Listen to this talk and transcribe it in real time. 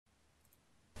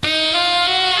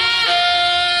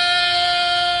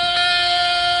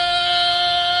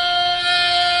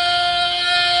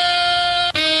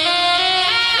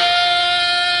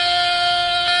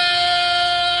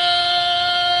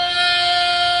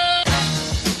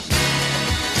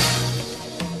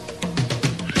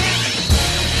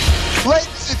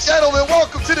and gentlemen,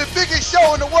 welcome to the biggest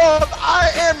show in the world.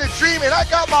 I am the Dream, and I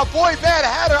got my boy Mad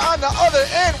Hatter on the other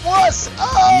end. What's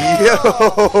up?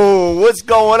 Yo, what's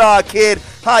going on, kid?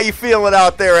 How you feeling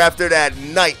out there after that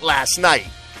night last night?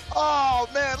 Oh,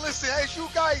 man, listen, as you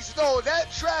guys know, that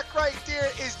track right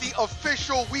there is the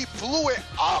official We Blew It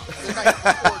Up the night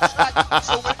before track.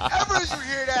 So whenever you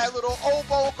hear that little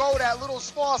oboe go, that little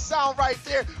small sound right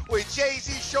there with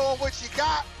Jay-Z showing what you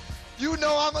got, you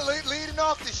know I'm leading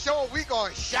off the show. We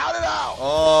gonna shout it out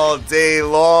all day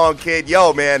long, kid.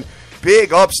 Yo, man,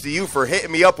 big ups to you for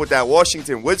hitting me up with that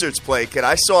Washington Wizards play, kid.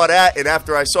 I saw that, and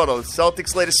after I saw the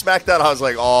Celtics latest SmackDown, I was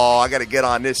like, oh, I gotta get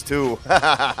on this too.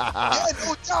 Yeah,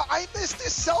 no doubt. I missed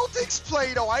the Celtics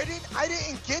play though. I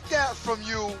didn't get that from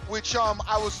you, which I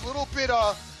was a little bit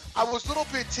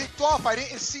ticked off. I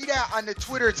didn't see that on the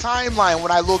Twitter timeline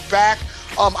when I look back.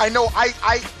 I know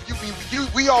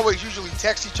we always usually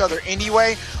text each other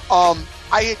anyway. I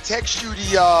had text you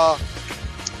I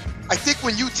think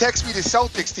when you text me the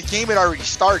Celtics, the game had already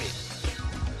started.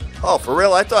 Oh, for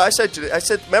real? I said.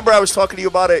 Remember, I was talking to you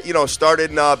about it. You know,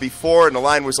 started before, and the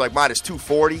line was like minus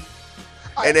 240,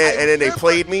 and then they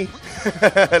played me.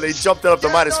 They jumped it up to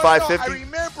minus 550. I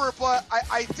remember, but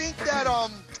I think that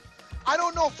I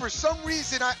don't know, for some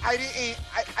reason I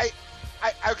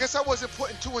guess I wasn't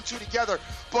putting two and two together.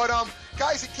 But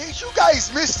guys, in case you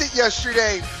guys missed it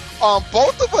yesterday,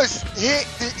 both of us hit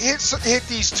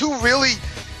these two really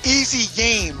easy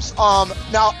games.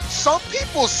 Now some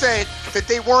people said that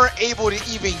they weren't able to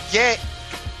even get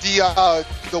the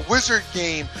Wizard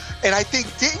game, and I think,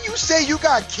 didn't you say you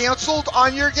got canceled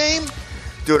on your game?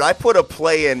 Dude, I put a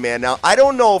play in, man. Now, I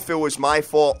don't know if it was my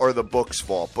fault or the book's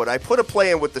fault, but I put a play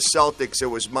in with the Celtics. It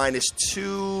was minus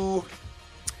 2...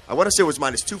 I want to say it was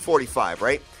minus 245,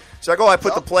 right? So I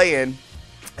put the play in,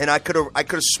 and I could have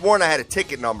sworn I had a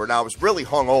ticket number. Now, I was really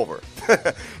hungover.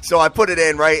 So I put it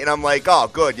in, right? And I'm like, oh,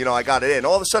 good, I got it in.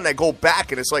 All of a sudden, I go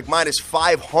back, and it's like minus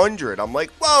 500. I'm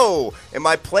like, whoa! In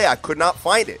my play, I could not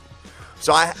find it.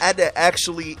 So I had to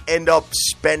actually end up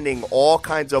spending all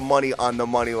kinds of money on the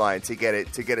money line to get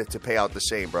it to pay out the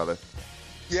same, brother.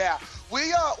 Yeah, we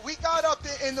got up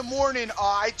there in the morning.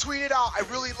 I tweeted out I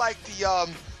really like the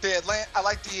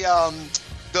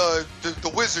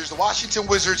Wizards, the Washington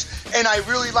Wizards, and I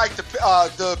really like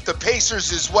the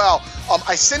Pacers as well.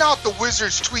 I sent out the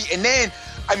Wizards tweet, and then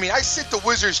I sent the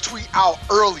Wizards tweet out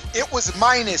early. It was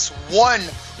 -1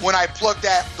 when I plugged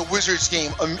the Wizards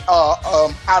game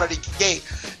out of the gate.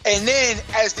 And then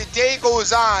as the day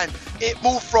goes on, it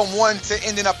moved from 1 to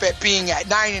ending up at being at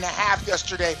 9.5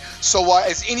 yesterday. So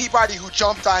as anybody who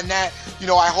jumped on that,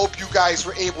 I hope you guys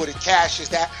were able to cash, as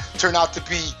that turned out to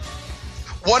be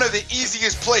one of the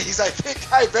easiest plays I think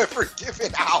I've ever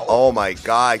given out. Oh my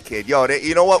God, kid. Yo,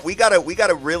 you know what? We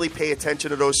gotta really pay attention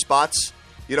to those spots.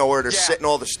 Where they're sitting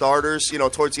all the starters,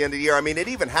 towards the end of the year. I mean, it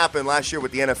even happened last year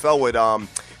with the NFL with,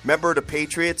 remember the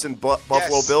Patriots and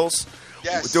Buffalo Bills?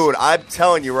 Yes. Dude, I'm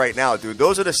telling you right now, dude,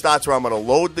 those are the spots where I'm going to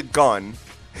load the gun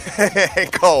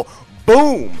and go,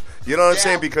 boom. You know what I'm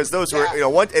saying? Because those were,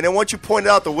 and then once you pointed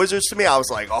out the Wizards to me, I was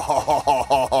like,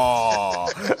 oh.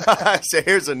 I said,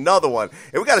 here's another one.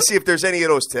 And we got to see if there's any of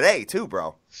those today, too,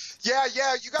 bro. Yeah,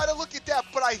 you got to look at that.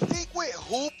 But I think with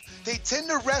Hoop, they tend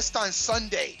to rest on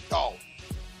Sunday, though.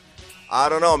 I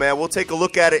don't know, man. We'll take a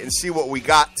look at it and see what we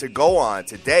got to go on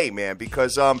today, man.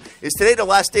 Because is today the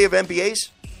last day of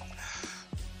NBAs?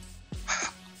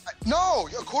 No,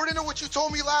 according to what you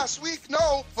told me last week,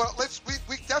 no. But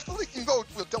we definitely can go.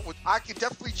 I can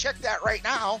definitely check that right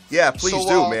now. Yeah, please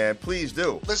do, man. Please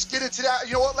do. Let's get into that.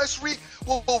 You know what?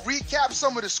 We'll recap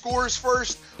some of the scores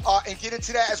first and get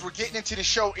into that as we're getting into the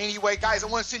show anyway. Guys, I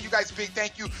want to send you guys a big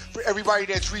thank you for everybody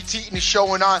that's retweeting the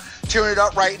show and tearing it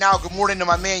up right now. Good morning to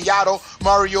my man Yato,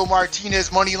 Mario Martinez,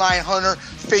 Moneyline Hunter,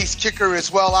 Face Kicker as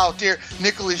well out there,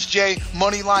 Nicholas J,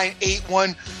 Moneyline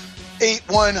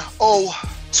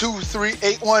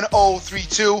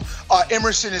 81032,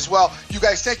 Emerson as well. You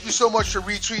guys, thank you so much for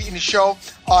retweeting the show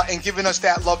and giving us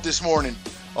that love this morning.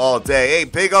 All day. Hey,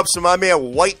 big ups to my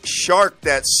man White Shark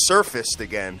that surfaced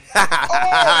again. Shark,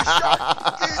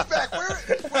 he's back. Where I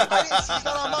didn't see that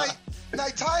on my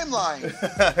timeline.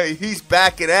 He's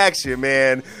back in action,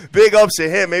 man. Big ups to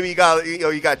him. Maybe you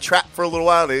got trapped for a little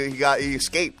while and he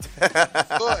escaped. Good.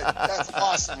 That's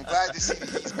awesome. I'm glad to see that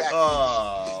he's back.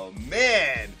 Oh,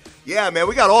 man. Yeah, man,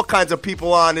 we got all kinds of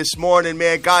people on this morning,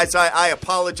 man. Guys, I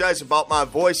apologize about my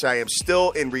voice. I am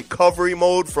still in recovery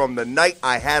mode from the night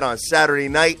I had on Saturday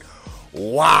night.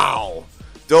 Wow.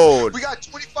 Dude. We got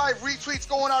 25 retweets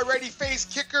going already. Face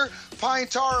Kicker, Pine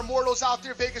Tar Immortals out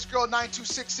there. Vegas Girl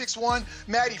 92661.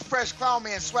 Maddie Fresh, Clown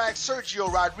Man Swag,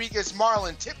 Sergio Rodriguez,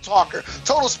 Marlon, Tip Talker,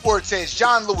 Total Sports Edge,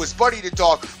 John Lewis, Buddy the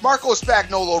Dog, Marco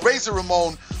Spagnolo, Razor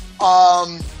Ramon.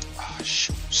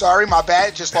 Sorry, my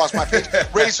bad. Just lost my page.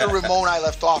 Razor Ramon, I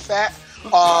left off at.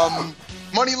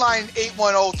 Moneyline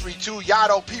 81032,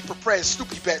 Yato, Peeper Prez,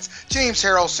 Snoopy Bets, James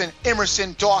Harrelson,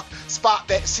 Emerson, Doc, Spot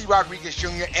Bet, C. Rodriguez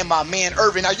Jr., and my man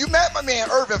Irvin. Now, you met my man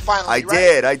Irvin finally,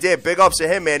 right? I did. Big ups to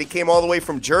him, man. He came all the way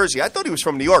from Jersey. I thought he was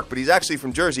from New York, but he's actually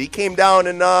from Jersey. He came down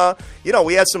and,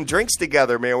 we had some drinks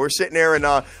together, man. We're sitting there and,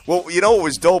 what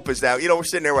was dope is that, we're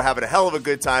sitting there, we're having a hell of a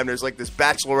good time. There's like this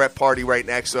bachelorette party right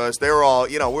next to us. They were all,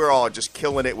 we're all just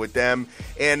killing it with them.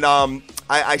 And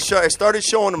I started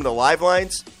showing them the live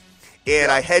lines.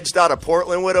 And I hedged out of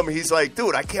Portland with him. He's like,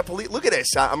 dude, I can't believe, look at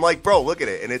this. I'm like, bro, look at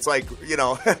it. And it's like,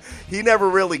 he never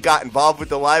really got involved with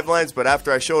the live lines. But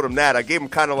after I showed him that, I gave him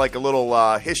kind of like a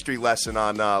little history lesson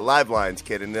on live lines,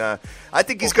 kid. And I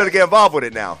think he's going to get involved with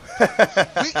it now.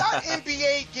 We got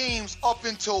NBA games up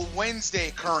until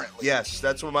Wednesday currently. Yes,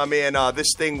 that's what my man,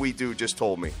 this thing we do just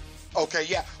told me. Okay,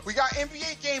 yeah. We got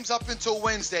NBA games up until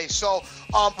Wednesday. So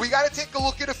we got to take a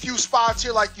look at a few spots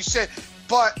here, like you said.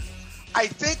 But I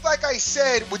think, like I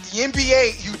said, with the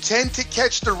NBA, you tend to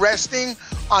catch the resting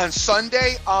on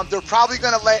Sunday. They're probably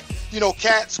going to let,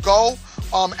 cats go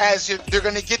as they're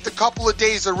going to get the couple of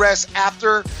days of rest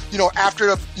after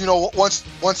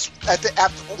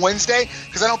Wednesday,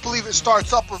 because I don't believe it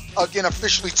starts up again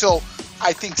officially till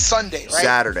I think Sunday, right?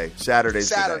 Saturday.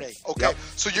 Okay. Yep.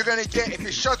 So you're going to get, if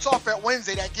it shuts off at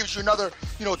Wednesday, that gives you another,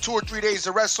 2 or 3 days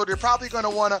of rest. So they're probably going to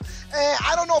want to,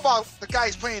 I don't know about the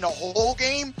guys playing a whole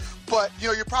game, but,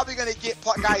 you're probably going to get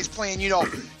guys playing,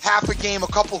 half a game, a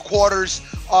couple quarters.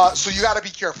 So you got to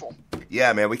be careful.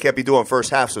 Yeah, man, we can't be doing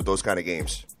first halves with those kind of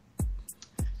games.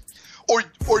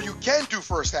 Or you can do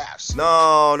first halves.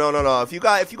 No. If you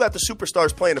got the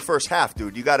superstars playing the first half,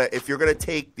 dude, you gotta, if you're gonna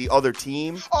take the other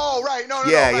team. Oh, right. No.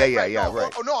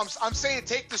 Right. Oh, no, I'm saying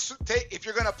take if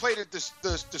you're gonna play the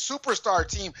superstar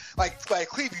team like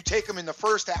Cleve, you take them in the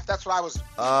first half. That's what I was.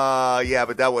 Yeah,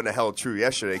 but that wouldn't have held true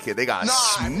yesterday, kid. They got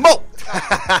smoked.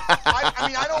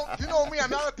 I don't. You know me.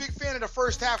 I'm not a big fan of the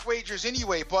first half wagers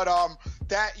anyway. But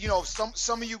that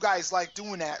some of you guys like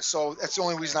doing that, so that's the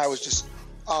only reason I was just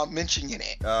mentioning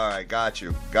it. All right, got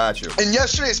you. And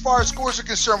yesterday, as far as scores are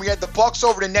concerned, we had the Bucks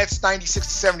over the Nets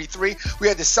 96-73. We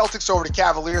had the Celtics over the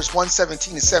Cavaliers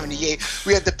 117-78.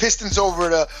 We had the Pistons over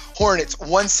the Hornets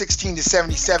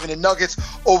 116-77. The Nuggets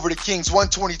over the Kings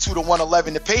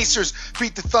 122-111. The Pacers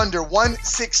beat the Thunder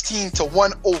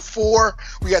 116-104.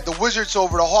 We had the Wizards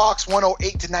over the Hawks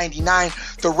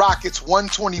 108-99. The Rockets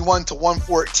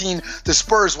 121-114. The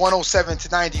Spurs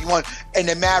 107-91. And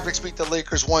the Mavericks beat the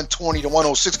Lakers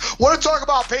 120-106. Want to talk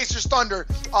about Pacers Thunder,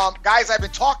 guys? I've been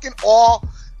talking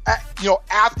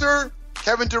after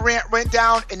Kevin Durant went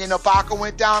down and then Ibaka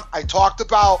went down. I talked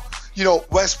about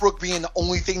Westbrook being the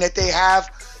only thing that they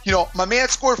have. My man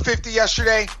scored 50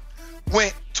 yesterday,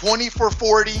 went 20 for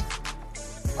 40.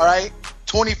 All right,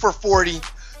 20 for 40,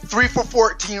 3 for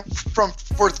 14 from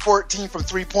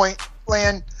 3-point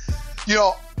land.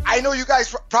 I know you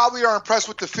guys probably are impressed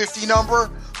with the 50 number,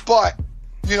 but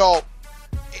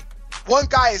one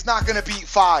guy is not going to beat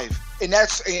 5, and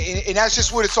that's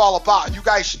just what it's all about. You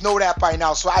guys should know that by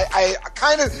now. So I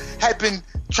kind of had been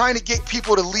trying to get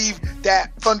people to leave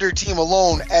that Thunder team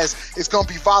alone, as it's going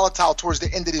to be volatile towards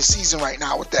the end of the season right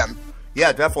now with them.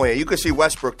 Yeah, definitely. You can see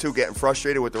Westbrook too getting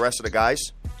frustrated with the rest of the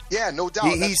guys. Yeah, no doubt.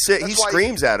 He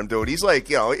screams at him, dude. He's like,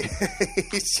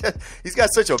 he's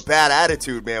got such a bad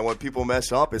attitude, man. When people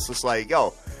mess up, it's just like,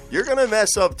 you're gonna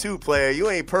mess up too, player. You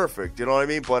ain't perfect, you know what I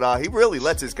mean? But he really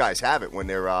lets his guys have it when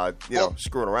they're,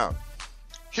 screwing around.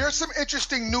 Here's some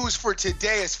interesting news for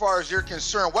today, as far as you're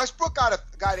concerned. Westbrook got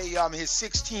his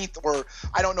 16th, or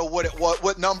I don't know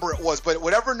what number it was, but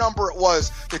whatever number it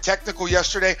was, the technical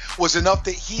yesterday was enough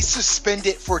that he's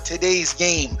suspended for today's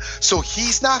game. So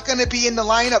he's not going to be in the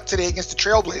lineup today against the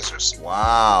Trailblazers.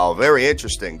 Wow, very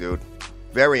interesting, dude.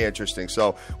 Very interesting.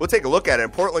 So we'll take a look at it.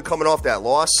 And Portland coming off that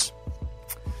loss.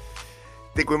 I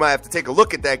think we might have to take a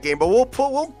look at that game, but we'll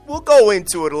go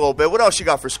into it a little bit. What else you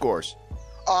got for scores?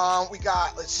 We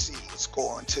got, let's see, let's go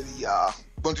on to the,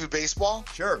 going to baseball?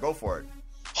 Sure, go for it.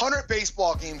 100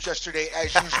 baseball games yesterday,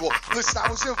 as usual. Listen,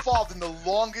 I was involved in the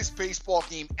longest baseball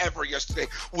game ever yesterday,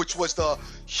 which was the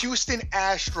Houston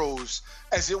Astros.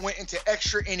 As it went into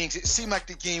extra innings, it seemed like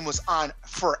the game was on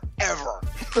forever.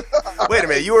 Wait a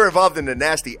minute, you were involved in the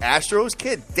nasty Astros,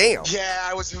 kid? Damn. Yeah,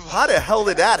 I was involved. How the hell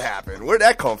did that happen? Where'd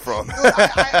that come from? Dude,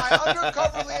 I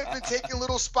undercoverly have been taking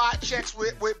little spot checks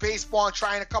with baseball and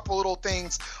trying a couple little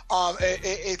things.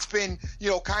 It's been,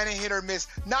 kind of hit or miss.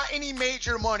 Not any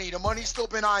major money. The money's still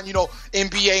been on,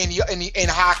 NBA and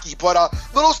hockey. But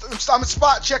I'm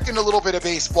spot checking a little bit of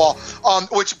baseball,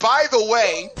 which, by the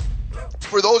way,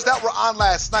 for those that were on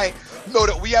last night, know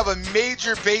that we have a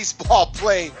major baseball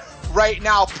play right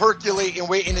now percolating,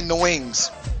 waiting in the wings.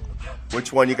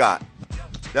 Which one you got?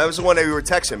 That was the one that you were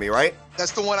texting me, right?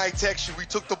 That's the one I text you. We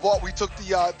took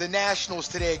the Nationals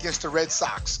today against the Red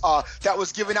Sox. That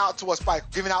was given out to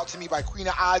me by Queen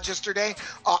of Odds yesterday.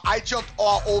 I jumped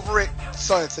all over it.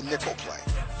 Son, it's a nickel play.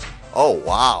 Oh,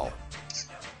 wow.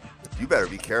 You better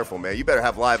be careful, man. You better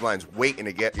have live lines waiting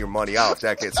to get your money out if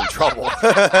that gets in trouble.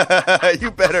 You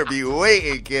better be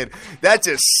waiting, kid. That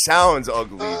just sounds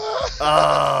ugly.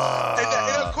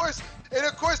 And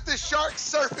of course, the Sharks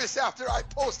surfaced after I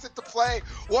posted the play,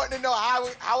 wanting to know how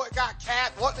it got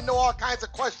capped, wanting to know all kinds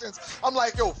of questions. I'm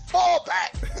like, yo, fall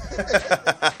back.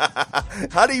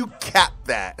 How do you cap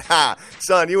that? Ha,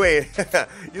 son, you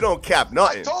don't cap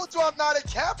nothing. I told you I'm not a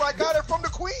capper. I got it from the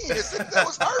Queen. That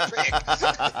was her pick.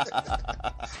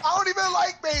 I don't even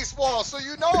like baseball, so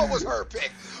you know it was her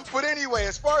pick. But anyway,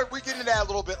 as far as we get into that a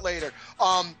little bit later,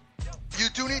 you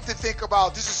do need to think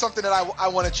about, this is something that I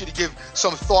wanted you to give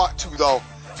some thought to, though.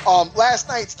 Last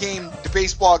night's game, the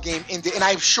baseball game, ended, and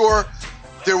I'm sure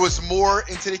there was more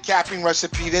into the capping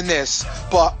recipe than this,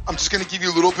 but I'm just going to give you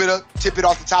a little bit of tidbit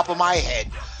off the top of my head.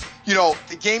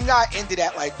 The game got ended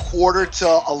at like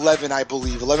 11:45, I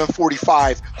believe,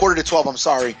 11:45, 11:45, I'm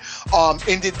sorry.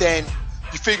 Ended then,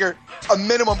 you figure a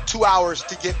minimum 2 hours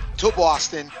to get to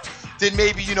Boston, then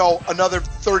maybe, another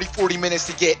 30, 40 minutes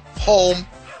to get home.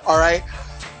 All right.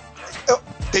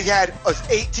 They had an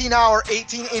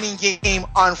 18-inning game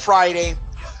on Friday.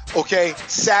 Okay.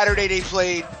 Saturday they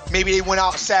played. Maybe they went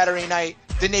out Saturday night.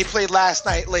 Then they played last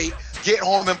night late. Get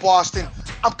home in Boston.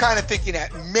 I'm kind of thinking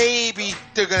that maybe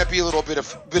they're going to be a little bit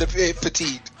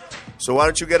fatigued. So why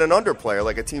don't you get an under player,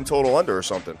 like a team total under or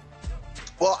something?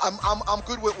 Well, I'm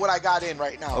good with what I got in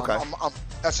right now. Okay.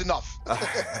 That's enough.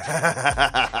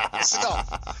 That's enough.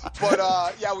 But,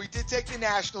 we did take the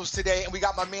Nationals today, and we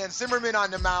got my man Zimmerman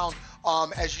on the mound.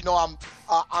 As you know,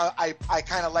 I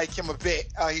kind of like him a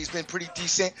bit. He's been pretty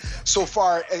decent so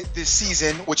far this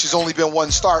season, which has only been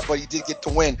one start, but he did get to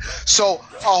win. So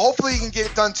hopefully he can get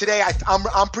it done today.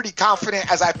 I'm pretty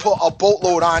confident as I put a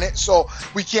boatload on it. So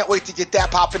we can't wait to get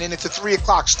that popping in. It's a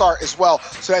 3:00 start as well.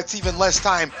 So that's even less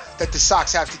time that the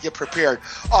Sox have to get prepared.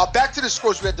 Back to the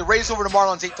scores. We had the Rays over the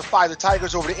Marlins 8-5. The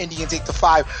Tigers over the Indians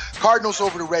 8-5. Cardinals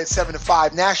over the Reds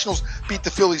 7-5. Nationals beat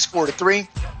the Phillies 4-3.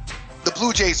 The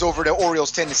Blue Jays over the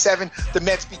Orioles 10-7. The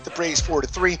Mets beat the Braves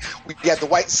 4-3. We had the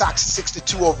White Sox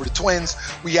 6-2 over the Twins.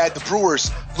 We had the Brewers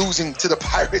losing to the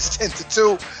Pirates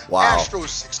 10-2. Wow.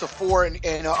 Astros 6-4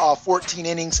 in 14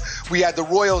 innings. We had the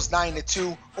Royals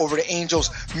 9-2 over the Angels.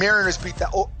 Mariners beat the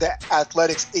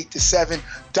Athletics 8-7.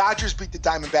 Dodgers beat the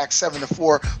Diamondbacks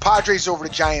 7-4. Padres over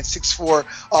the Giants 6-4.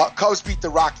 Cubs beat the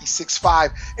Rockies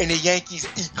 6-5. And the Yankees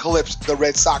eclipsed the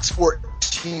Red Sox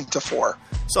 14-4.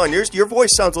 Son, your voice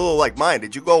sounds a little like mine.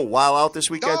 Did you go wild out this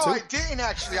weekend too? No, I didn't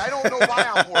actually. I don't know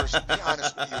why I'm hoarse, to be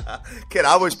honest with you. Kid,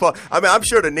 I'm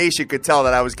sure the nation could tell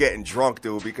that I was getting drunk,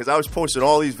 dude, because I was posting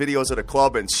all these videos of the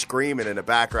club and screaming in the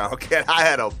background. Kid, I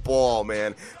had a ball,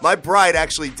 man. My bride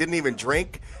actually didn't even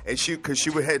drink, and because she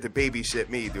would had to babysit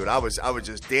me, dude. I was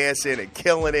just dancing and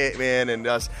killing it, man. And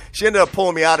she ended up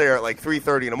pulling me out of there at like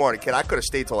 3:30 in the morning. Kid, I could have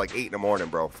stayed till like 8 in the morning,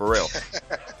 bro. For real.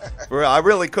 For real, I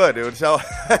really could, dude. So,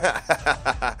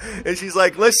 and she's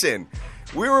like, listen,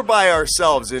 we were by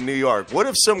ourselves in New York. What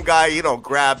if some guy,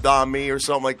 grabbed on me or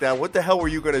something like that? What the hell were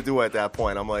you going to do at that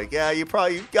point? I'm like, yeah, you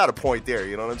got a point there.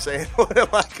 You know what I'm saying? What am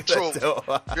I going to do?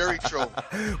 Very true.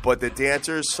 But the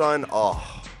dancers, son,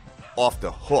 off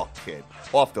the hook, kid.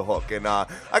 Off the hook. And I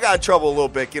got in trouble a little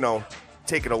bit,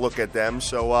 taking a look at them.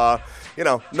 So,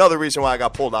 another reason why I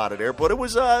got pulled out of there. But it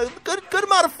was a good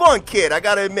amount of fun, kid, I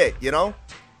got to admit,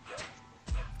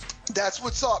 That's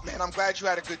what's up, man. I'm glad you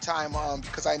had a good time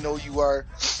because I know you are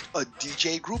a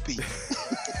DJ groupie.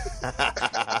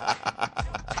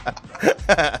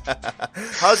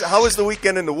 How was the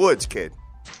weekend in the woods, kid?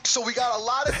 So we got a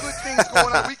lot of good things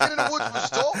going on. Weekend in the Woods was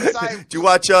dope. Did you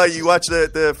watch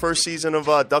the first season of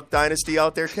Duck Dynasty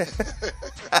out there, kid?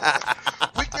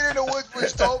 Weekend in the Woods was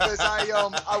as dope as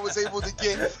I was able to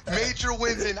get major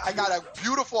wins in. I got a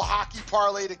beautiful hockey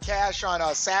parlay to cash on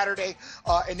Saturday,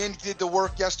 and then did the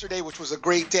work yesterday, which was a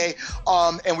great day.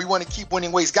 And we want to keep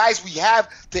winning ways. Guys, we have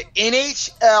the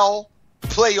NHL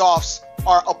playoffs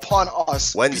are upon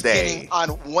us beginning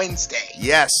on Wednesday.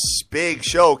 Yes, big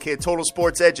show, kid. Total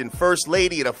Sports Edge and First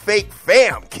Lady and a fake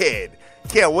fam, kid.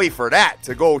 Can't wait for that,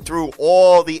 to go through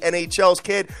all the NHLs,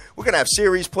 kid. We're going to have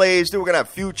series plays, dude. We're going to have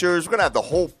futures. We're going to have the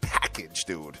whole package,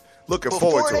 dude. Looking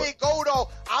forward to it. Before they go, though,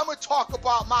 I'm going to talk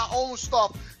about my own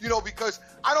stuff, because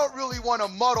I don't really want to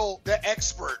muddle the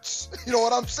experts. You know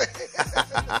what I'm saying?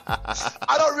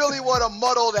 I don't really want to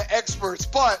muddle the experts,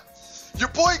 but your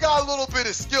boy got a little bit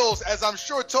of skills, as I'm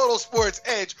sure Total Sports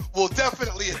Edge will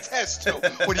definitely attest to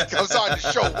when he comes on the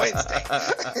show Wednesday.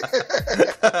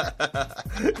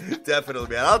 Definitely,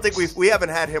 man. I don't think we haven't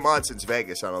had him on since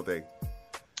Vegas, I don't think.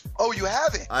 Oh, you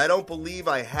haven't? I don't believe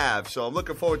I have, so I'm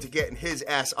looking forward to getting his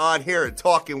ass on here and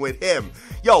talking with him.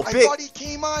 Yo, I Big, thought he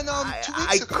came on 2 weeks ago.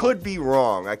 I could be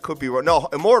wrong. No,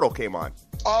 Immortal came on.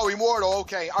 Oh, Immortal.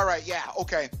 Okay. All right. Yeah.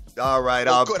 Okay. All right.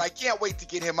 Well, good. I can't wait to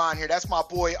get him on here. That's my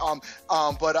boy.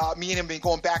 But me and him been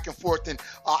going back and forth, and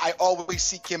I always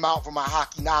seek him out for my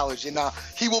hockey knowledge, and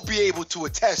he will be able to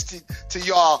attest to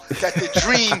y'all that the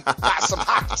Dream got some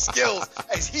hockey skills,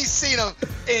 as he's seen him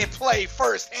in play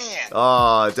firsthand.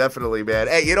 Oh, definitely, man.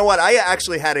 Hey, you know what? I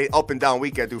actually had an up and down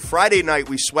weekend, dude. Friday night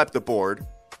we swept the board,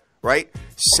 right?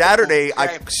 Saturday,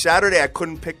 okay. I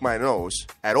couldn't pick my nose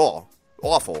at all.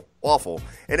 Awful.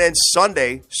 And then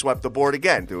Sunday, swept the board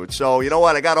again, dude. So, you know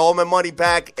what? I got all my money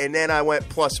back, and then I went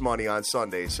plus money on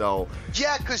Sunday. So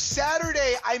yeah, because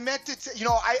Saturday, I meant to,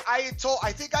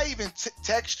 I think I even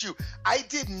text you. I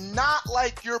did not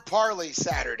like your parlay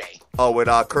Saturday. Oh, with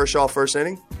Kershaw first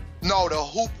inning? No, the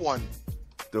hoop one.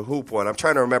 The hoop one. I'm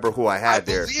trying to remember who I had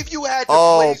there. I believe you had the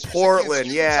Blazers Portland.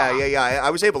 Yeah. I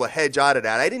was able to hedge out of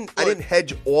that. I didn't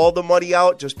hedge all the money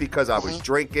out just because I was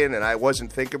drinking and I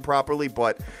wasn't thinking properly,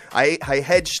 but I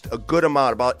hedged a good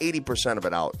amount, about 80% of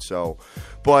it out. So,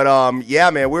 but yeah,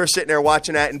 man, we were sitting there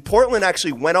watching that, and Portland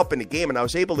actually went up in the game, and I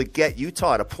was able to get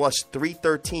Utah at a plus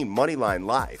 313 money line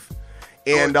live.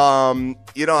 And, I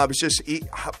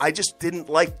just didn't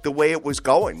like the way it was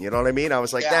going. You know what I mean? I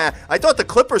was like, nah. I thought the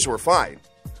Clippers were fine,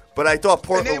 but I thought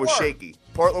Portland was shaky.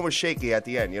 Portland was shaky at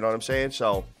the end. You know what I'm saying?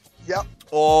 So, yep.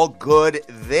 All good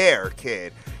there,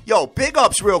 kid. Yo, big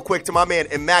ups real quick to my man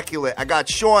Immaculate. I got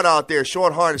Sean out there,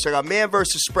 Sean Harness. I got Man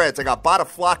vs. Spreads. I got Bada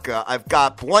Flocka. I've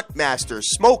got Blunt Master,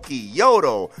 Smokey,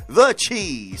 Yodo, The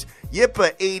Cheese,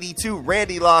 Yippa82,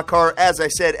 Randy Lockhart. As I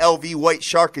said, LV White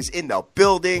Shark is in the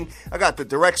building. I got the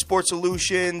Direct Sports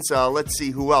Solutions. Let's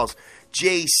see who else.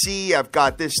 JC. I've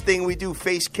got this thing we do,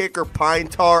 Face Kicker, Pine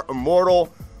Tar,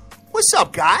 Immortal. What's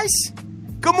up, guys?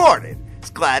 Good morning.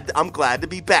 I'm glad to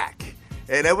be back.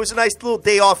 And it was a nice little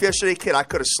day off yesterday, kid. I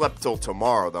could have slept till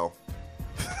tomorrow, though.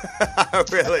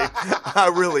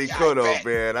 I really could have,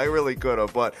 man. I really could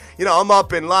have. But, I'm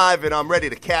up and live, and I'm ready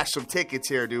to cash some tickets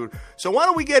here, dude. So why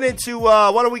don't we get into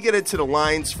the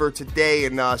lines for today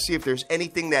and see if there's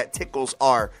anything that tickles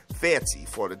our fancy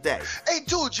for today. Hey,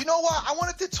 dude, you know what? I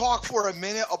wanted to talk for a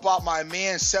minute about my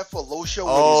man Seth Velocia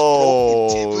with his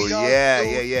broken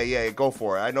tibia. Yeah. Go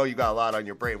for it. I know you got a lot on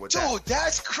your brain with that. Dude,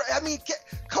 that's crazy. I mean,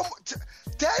 come on.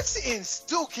 That's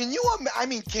dude. Can you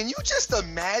just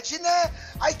imagine that?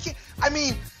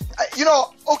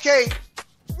 Okay.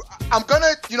 I'm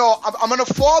gonna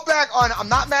fall back on. I'm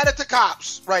not mad at the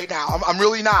cops right now. I'm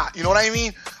really not. You know what I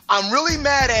mean? I'm really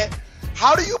mad at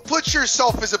how do you put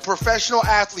yourself as a professional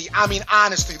athlete? I mean,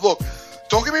 honestly, look.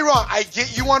 Don't get me wrong. I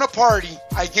get you want to party.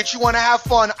 I get you want to have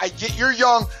fun. I get you're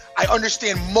young. I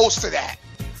understand most of that.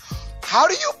 How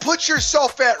do you put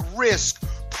yourself at risk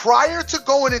prior to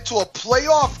going into a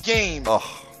playoff game?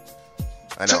 Oh,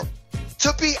 I know.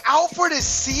 To be out for the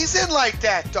season like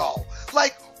that, though.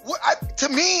 Like, to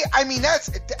me, I mean, that's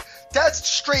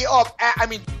straight up. I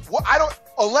mean, I don't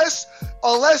unless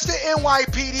the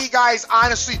NYPD guys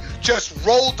honestly just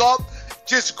rolled up,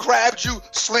 just grabbed you,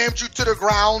 slammed you to the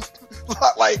ground,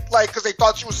 like because they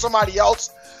thought you was somebody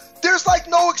else. There's like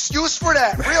no excuse for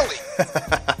that, really.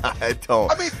 I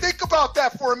don't. I mean, think about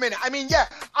that for a minute. I mean, yeah,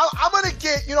 I'm gonna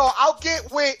get, I'll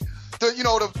get with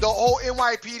the whole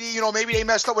NYPD. Maybe they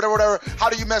messed up, whatever. How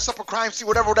do you mess up a crime scene,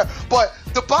 whatever. But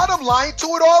the bottom line to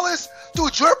it all is,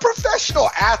 dude, you're a professional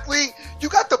athlete. You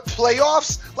got the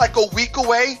playoffs like a week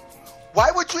away. Why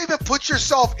would you even put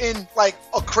yourself in like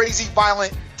a crazy,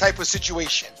 violent type of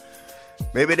situation?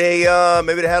 Maybe they had a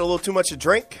little too much to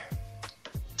drink.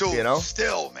 Dude,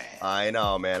 still, man. I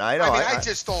know, man. I know. I mean, I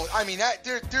just don't. I mean,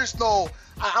 there's no.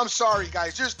 I'm sorry,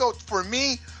 guys. For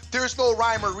me, there's no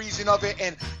rhyme or reason of it.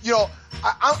 And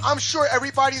I'm sure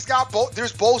everybody's got both.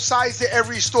 There's both sides to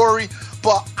every story,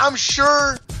 but I'm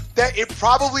sure that it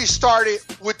probably started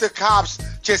with the cops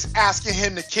just asking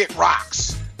him to kick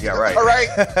rocks. Yeah, right. All right?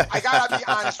 I got to be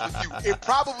honest with you. It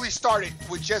probably started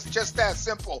with just that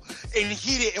simple, and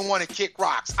he didn't want to kick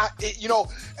rocks.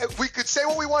 We could say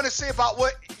what we want to say about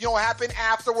what, happened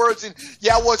afterwards, and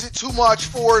was it too much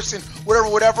force and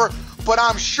whatever, but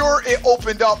I'm sure it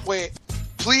opened up with,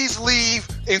 please leave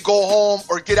and go home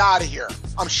or get out of here.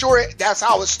 I'm sure that's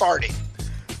how it started.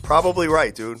 Probably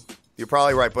right, dude. You're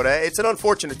probably right, but it's an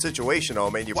unfortunate situation,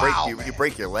 though, man. You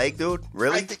break your leg, dude.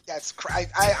 Really? I think that's I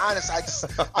honestly,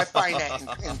 I find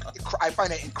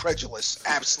that incredulous.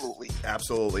 Absolutely.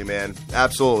 Absolutely, man.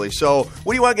 Absolutely. So,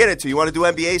 what do you want to get into? You want to do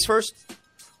NBAs first?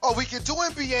 Oh, we can do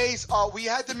NBAs. We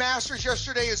had the Masters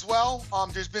yesterday as well.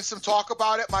 There's been some talk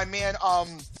about it. My man,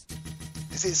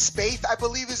 is it Spaeth? I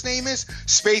believe his name is.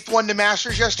 Spaeth won the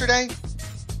Masters yesterday.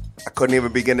 I couldn't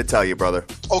even begin to tell you, brother.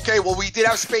 Okay, well, we did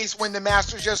have Spaeth win the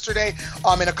Masters yesterday,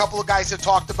 and a couple of guys have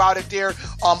talked about it there.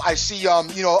 I see, a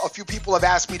few people have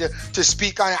asked me to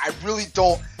speak on it. I really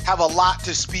don't have a lot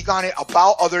to speak on it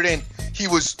about, other than he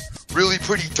was really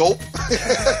pretty dope.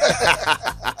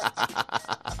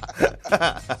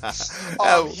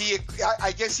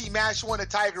 I guess he matched one of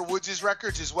Tiger Woods'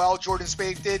 records as well. Jordan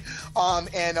Spieth did, and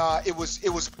it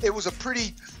was a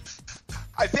pretty.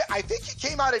 I think he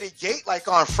came out of the gate like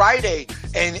on Friday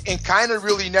and kind of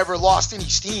really never lost any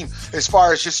steam as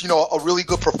far as just, a really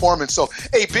good performance. So,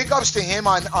 hey, big ups to him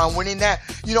on winning that.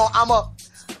 I'm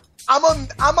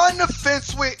on the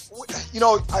fence with,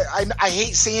 I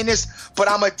hate saying this, but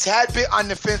I'm a tad bit on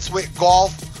the fence with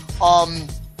golf.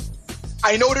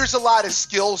 I know there's a lot of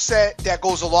skill set that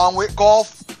goes along with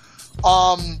golf.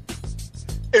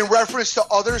 In reference to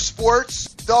other sports,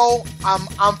 though,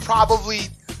 I'm probably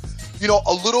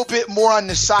a little bit more on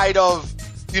the side of,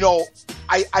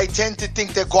 I tend to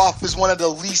think that golf is one of the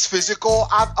least physical,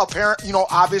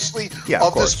 obviously,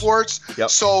 of the sports. Yep.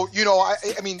 So,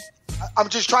 I mean, I'm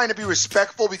just trying to be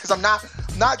respectful because I'm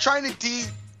not trying to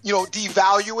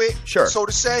devalue it, sure, so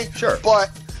to say. Sure. But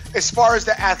as far as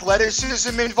the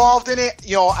athleticism involved in it,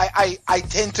 I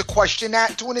tend to question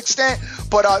that to an extent.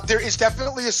 But there is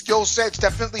definitely a skill set. It's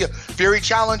definitely a very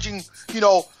challenging,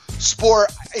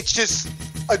 sport. It's just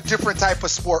a different type of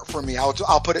sport for me.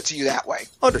 I'll put it to you that way.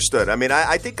 Understood. I mean,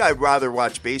 I think I'd rather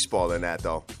watch baseball than that,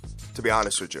 though. To be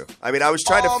honest with you, I mean, I was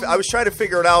trying to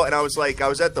figure it out, and I was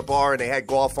at the bar and they had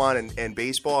golf on and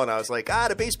baseball, and I was like,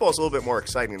 the baseball's a little bit more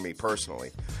exciting to me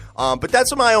personally. But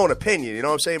that's my own opinion. You know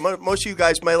what I'm saying? Most of you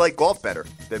guys might like golf better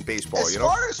than baseball. As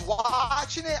far as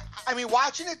watching it, I mean,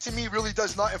 watching it to me really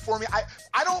does nothing for me.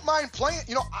 I don't mind playing.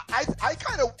 I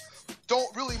kind of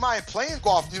don't really mind playing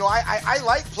golf. I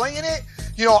like playing it.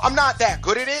 I'm not that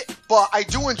good at it, but I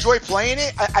do enjoy playing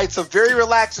it. It's a very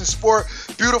relaxing sport,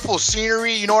 beautiful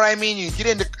scenery, you know what I mean? You get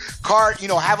in the cart,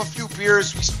 have a few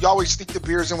beers. We always sneak the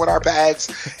beers in with our bags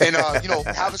and,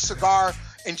 have a cigar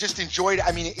and just enjoy it.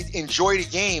 I mean, enjoy the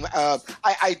game.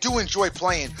 I do enjoy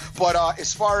playing, but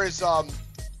as far as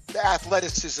the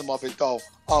athleticism of it, though,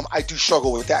 I do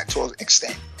struggle with that to an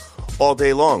extent. All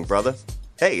day long, brother.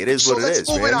 Hey, it is what it is, man.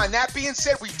 So let's move on. That being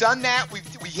said, we've done that. We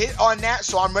hit on that,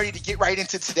 so I'm ready to get right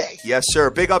into today. Yes,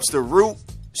 sir. Big ups to Root,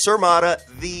 Surmata,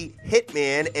 the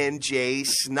Hitman, and Jay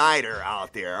Snyder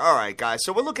out there. All right, guys.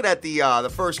 So we're looking at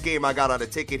the first game I got on the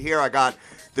ticket here. I got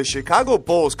the Chicago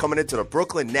Bulls coming into the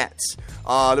Brooklyn Nets.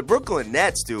 The Brooklyn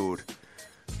Nets, dude,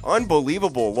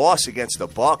 unbelievable loss against the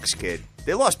Bucks, kid.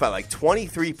 They lost by like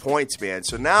 23 points, man.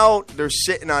 So now they're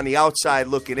sitting on the outside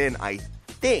looking in, I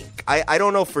think. I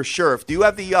don't know for sure. Do you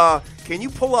have the can you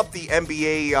pull up the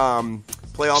NBA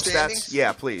playoff standings? Stats?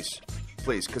 Yeah, please,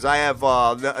 because I have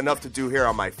enough to do here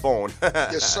on my phone.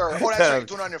 Yes, sir. Oh, that's right. You're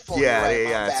doing it on your phone. Yeah, right.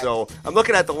 Yeah. So I'm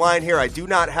looking at the line here. I do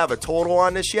not have a total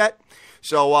on this yet.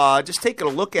 So just taking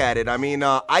a look at it. I mean,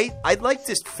 I'd like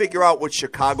to figure out what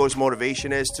Chicago's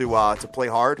motivation is to play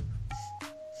hard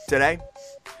today.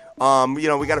 We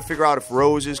got to figure out if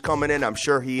Rose is coming in. I'm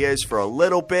sure he is for a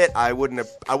little bit. I wouldn't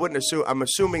assume. I'm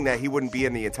assuming that he wouldn't be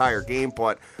in the entire game,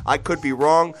 but I could be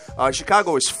wrong.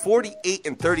 Chicago is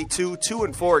 48-32,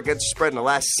 2-4 against the spread in the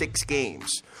last 6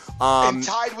 games. And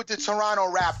tied with the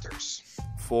Toronto Raptors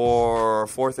for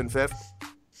 4th and 5th,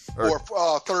 or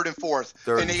 3rd and 4th,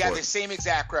 and they got the same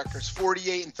exact records,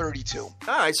 48-32. All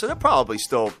right, so they'll probably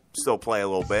still play a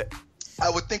little bit. I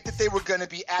would think that they were going to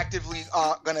be actively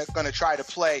going to try to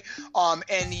play. And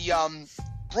the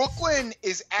Brooklyn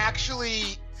is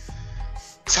actually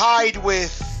tied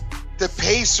with the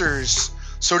Pacers,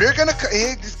 so they're going to.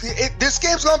 This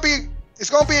game's going to be. It's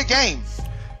going to be a game.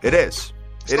 It is.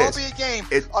 It's going to be a game.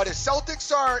 The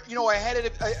Celtics are, ahead of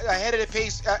the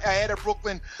pace, ahead of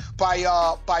Brooklyn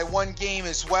by one game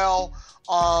as well.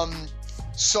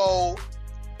 So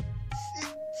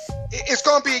it's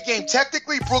going to be a game.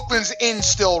 Technically, Brooklyn's in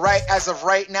still, right, as of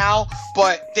right now,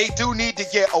 but they do need to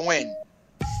get a win.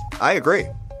 I agree.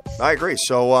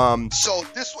 So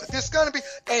this going to be,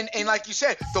 and like you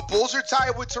said, the Bulls are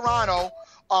tied with Toronto.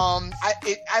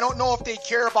 I don't know if they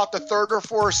care about the third or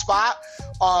fourth spot.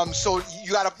 So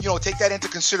you got to, take that into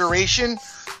consideration.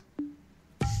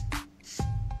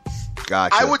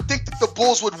 Gotcha. I would think that the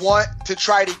Bulls would want to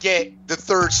try to get the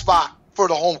third spot for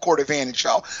the home court advantage,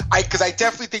 though. Because I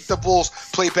definitely think the Bulls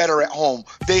play better at home.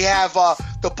 They have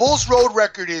the Bulls' road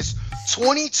record is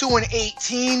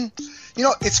 22-18.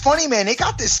 It's funny, man. They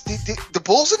got this. The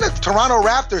Bulls and the Toronto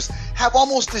Raptors have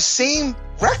almost the same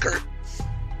record.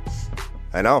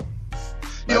 I know.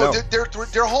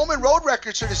 Their home and road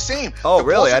records are the same. Oh,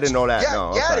 really? I didn't know that. Yeah,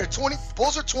 no, yeah. okay.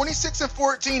 Bulls are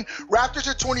 26-14. Raptors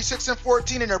are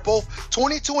 26-14, and they're both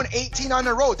 22-18 on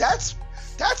the road. That's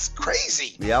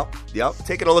crazy. Yep.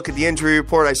 Taking a look at the injury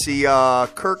report, I see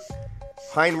Kirk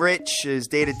Heinrich is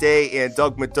day-to-day, and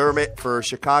Doug McDermott for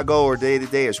Chicago are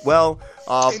day-to-day as well.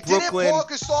 Brooklyn. Pau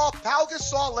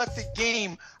Gasol left the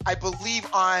game, I believe,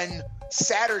 on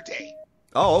Saturday.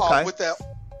 Oh, okay.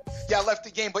 Left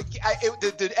the game, but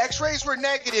the X-rays were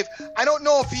negative. I don't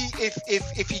know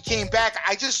if he came back.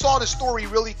 I just saw the story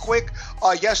really quick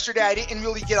yesterday. I didn't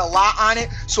really get a lot on it.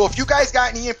 So if you guys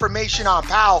got any information on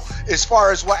Powell as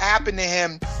far as what happened to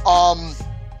him,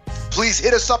 please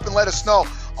hit us up and let us know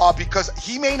because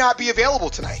he may not be available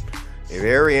tonight.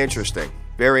 Very interesting.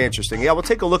 Very interesting. Yeah, we'll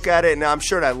take a look at it, and I'm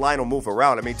sure that line will move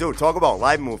around. I mean, dude, talk about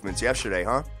line movements yesterday,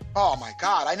 huh? Oh my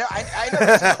God!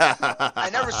 I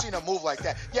never seen a move like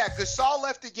that. Yeah, Gasol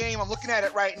left the game. I'm looking at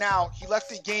it right now. He left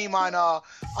the game on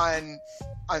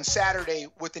Saturday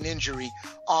with an injury.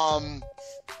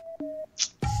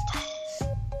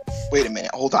 Wait a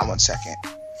minute. Hold on one second.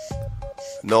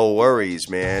 No worries,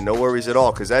 man. No worries at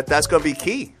all, because that's going to be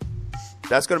key.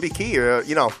 That's going to be key.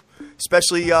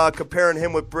 Especially comparing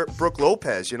him with Brook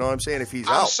Lopez. You know what I'm saying? If he's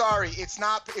out. I'm sorry. It's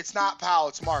not Powell.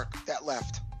 It's Mark that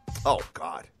left. Oh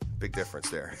God. Big difference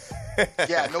there.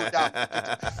 Yeah, no doubt.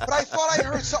 But I thought I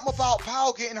heard something about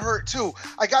Powell getting hurt too.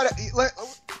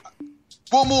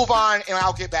 We'll move on, and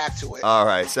I'll get back to it. All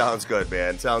right, sounds good,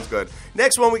 man. Sounds good.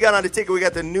 Next one we got on the ticket, we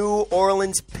got the New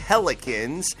Orleans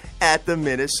Pelicans at the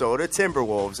Minnesota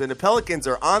Timberwolves, and the Pelicans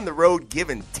are on the road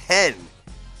giving 10.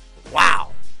 Wow.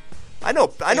 I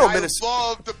know. Minnesota. I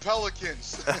love the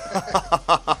Pelicans.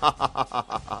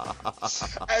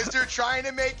 As they're trying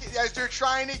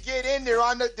to get in, they're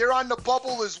on the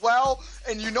bubble as well,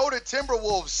 and the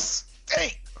Timberwolves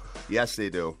stink. Yes, they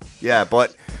do. Yeah,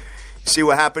 but see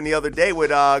what happened the other day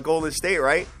with Golden State,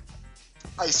 right?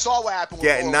 I saw what happened with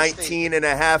Getting Golden 19 State. and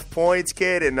a half points,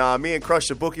 kid, and me and Crush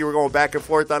the Bookie were going back and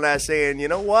forth on that, saying, you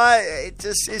know what,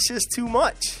 it's just too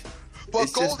much.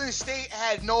 But Golden State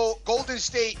had no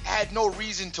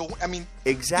reason to. I mean,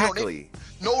 exactly,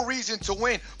 no reason to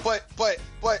win. But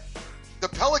the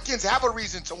Pelicans have a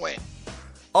reason to win.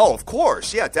 Oh, of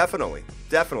course, yeah, definitely.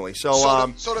 So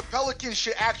the Pelicans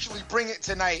should actually bring it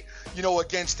tonight,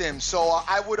 against them. So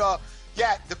I would.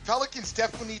 Yeah, the Pelicans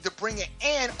definitely need to bring it,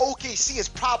 and OKC is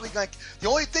probably the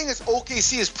only thing is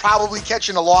OKC is probably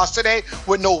catching a loss today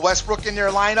with no Westbrook in their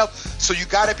lineup, so you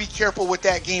got to be careful with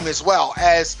that game as well.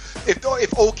 As if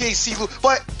OKC lose,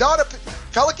 but the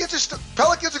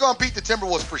Pelicans are going to beat the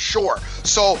Timberwolves for sure.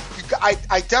 So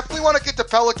I definitely want to get the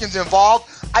Pelicans involved.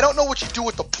 I don't know what you do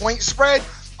with the point spread.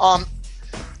 I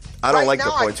don't like the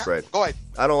point spread. Go ahead.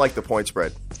 I don't like the point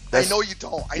spread. I know you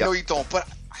don't. I know you don't, but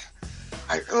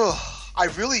I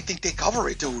really think they cover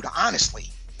it, dude. Honestly,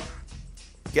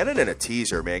 get it in a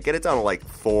teaser, man. Get it down to like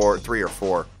 3 or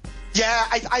 4. Yeah,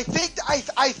 I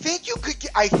think you could.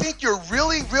 I think you're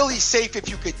really, really safe if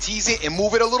you could tease it and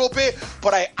move it a little bit.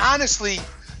 But I honestly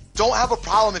don't have a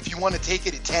problem if you want to take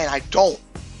it at 10. I don't.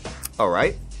 All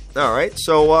right.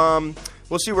 So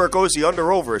we'll see where it goes. The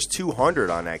under/over is 200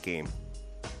 on that game.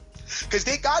 Because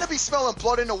they got to be smelling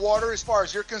blood in the water as far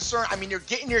as you're concerned. I mean, you're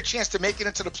getting your chance to make it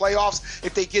into the playoffs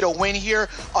if they get a win here.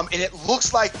 And it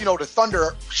looks like, the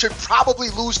Thunder should probably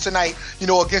lose tonight,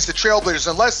 against the Trailblazers.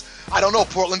 Unless, I don't know,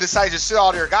 Portland decides to sit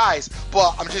all their guys.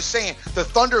 But I'm just saying, the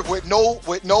Thunder with no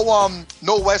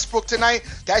Westbrook tonight,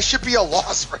 that should be a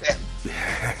loss for them.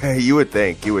 You would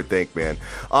think, man.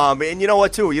 And you know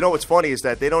what, too? You know what's funny is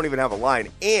that they don't even have a line.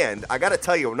 And I got to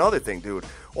tell you another thing, dude.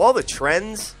 All the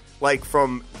trends, like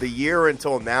from the year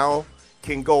until now,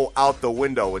 can go out the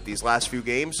window with these last few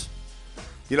games.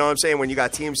 You know what I'm saying? When you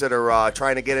got teams that are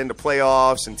trying to get into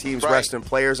playoffs and teams resting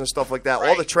players and stuff like that,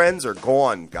 all the trends are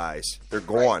gone, guys. They're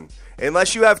gone.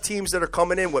 Unless you have teams that are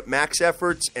coming in with max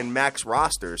efforts and max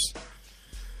rosters,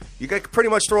 you got pretty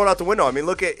much throw it out the window. I mean,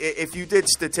 look at if you did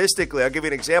statistically. I'll give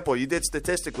you an example. You did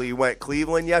statistically. You went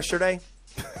Cleveland yesterday.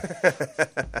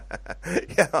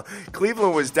 Yeah,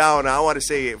 Cleveland was down, I want to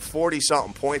say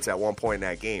 40-something points at one point in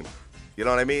that game. You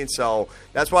know what I mean? So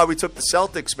that's why we took the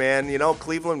Celtics, man. You know,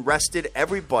 Cleveland rested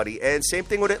everybody. And same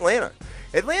thing with Atlanta.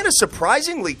 Atlanta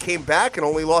surprisingly came back and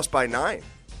only lost by 9.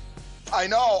 I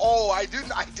know. Oh, I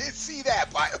did see that,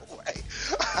 by the way.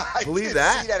 I Believe did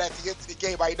that? see that at the end of the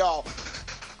game. I know.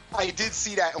 I did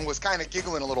see that and was kind of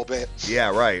giggling a little bit. Yeah,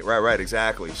 right,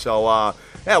 exactly. So,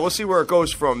 yeah, we'll see where it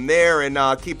goes from there and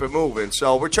keep it moving.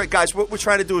 So, guys, what we're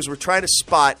trying to do is we're trying to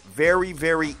spot very,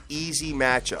 very easy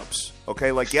matchups.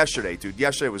 Okay, like yesterday, dude.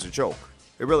 Yesterday was a joke.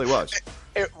 It really was.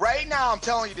 Right now, I'm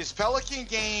telling you, this Pelican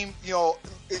game, you know,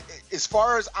 as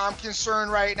far as I'm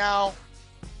concerned right now,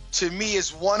 to me,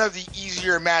 is one of the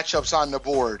easier matchups on the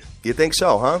board. You think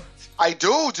so, huh? I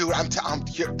do, dude.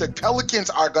 The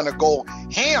Pelicans are going to go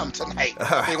ham tonight.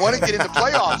 They want to get into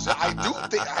playoffs.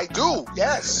 I do.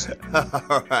 Yes.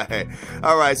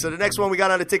 All right. So the next one we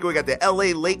got on the ticket, we got the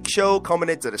LA Lake Show coming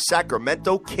into the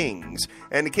Sacramento Kings.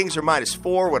 And the Kings are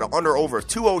 -4 with an under-over of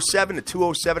 207 to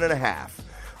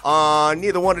 207.5.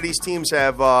 Neither one of these teams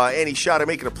have any shot at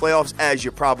making the playoffs, as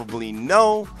you probably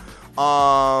know.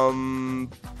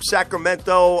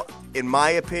 Sacramento, in my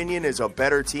opinion, is a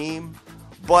better team.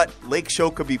 But Lake Show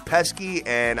could be pesky,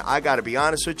 and I got to be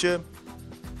honest with you,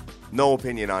 no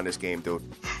opinion on this game, dude.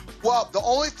 Well, the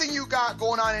only thing you got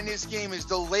going on in this game is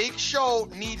the Lake Show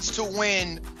needs to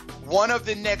win one of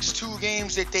the next 2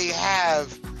 games that they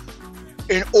have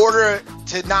in order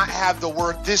to not have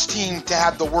this team to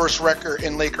have the worst record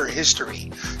in Laker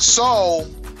history. So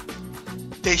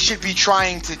they should be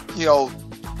trying to, you know,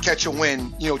 catch a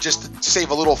win, you know, just to save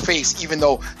a little face. Even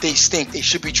though they stink, they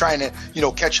should be trying to, you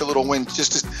know, catch a little win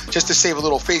just to save a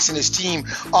little face in this team.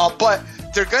 But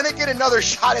they're gonna get another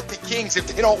shot at the Kings if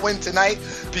they don't win tonight,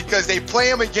 because they play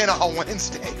them again on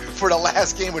Wednesday for the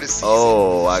last game of the season.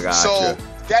 Oh, I got so you.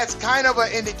 That's kind of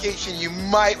an indication you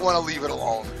might want to leave it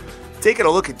alone. Taking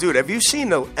a look at, dude, have you seen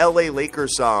the LA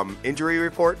Lakers injury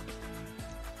report?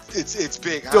 It's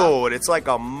big, huh? Dude, it's like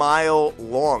a mile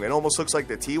long. It almost looks like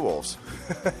the T-Wolves.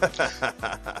 To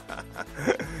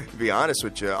be honest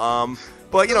with you.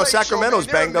 But, you know, Sacramento's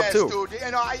banged up, too. Dude.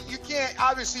 You know, you can't,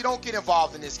 obviously, don't get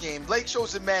involved in this game. Lake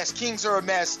Show's a mess. Kings are a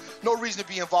mess. No reason to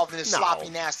be involved in this sloppy,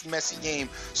 nasty, messy game.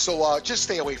 So just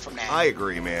stay away from that. I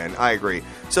agree, man. I agree.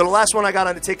 So the last one I got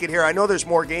on the ticket here, I know there's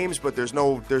more games, but there's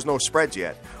no spreads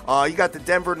yet. You got the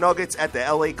Denver Nuggets at the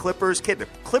LA Clippers. Kid, the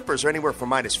Clippers are anywhere from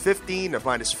 -15 to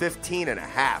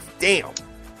 -15.5. Damn.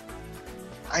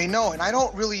 I know, and I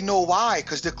don't really know why,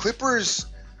 because the Clippers,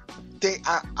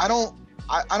 I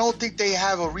don't think they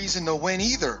have a reason to win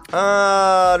either.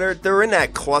 They're in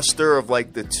that cluster of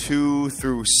like the 2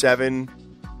 through 7.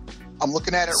 I'm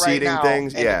looking at it right now.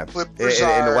 Things, yeah. The Clippers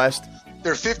in the West.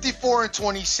 They're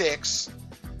 54-26.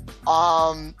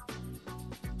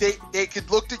 They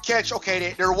could look to catch.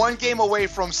 Okay, they're 1 game away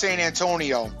from San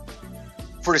Antonio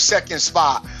for the second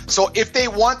spot. So if they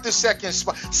want the second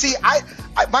spot, see,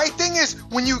 my thing is,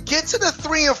 when you get to the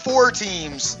 3 and 4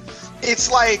 teams,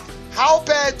 it's like, how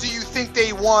bad do you think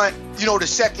they want, you know, the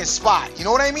second spot? You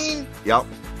know what I mean? Yep.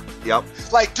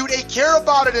 Like, do they care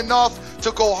about it enough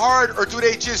to go hard, or do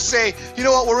they just say, you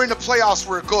know what, we're in the playoffs,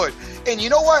 we're good? And you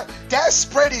know what? That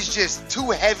spread is just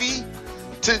too heavy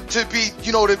to be,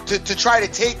 you know, to try to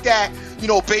take that, you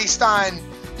know, based on,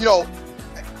 you know,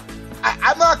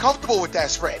 I'm not comfortable with that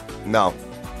spread. No,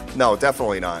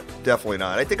 definitely not.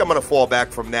 I think I'm going to fall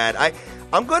back from that.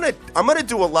 I'm gonna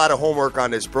do a lot of homework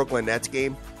on this Brooklyn Nets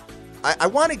game. I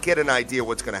want to get an idea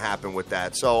what's going to happen with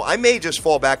that. So I may just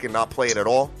fall back and not play it at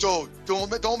all. Dude,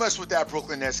 don't mess with that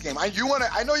Brooklyn Nets game. You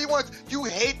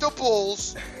hate the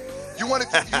Bulls. Only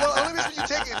reason you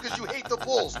take it because you hate the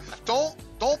Bulls. Don't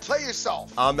play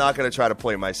yourself. I'm not going to try to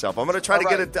play myself. I'm going to try to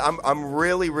get it. I'm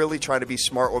really trying to be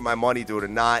smart with my money, dude,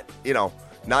 and not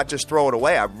just throw it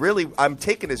away. I'm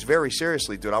taking this very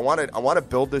seriously, dude. I want to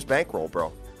build this bankroll,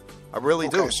 bro. I really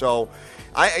do. So,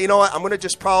 you know what? I'm going to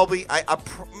just probably,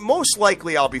 most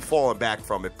likely I'll be falling back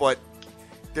from it, but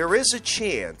there is a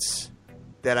chance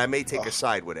that I may take a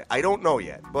side with it. I don't know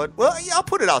yet, but, well, yeah, I'll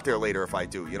put it out there later if I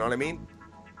do. You know what I mean?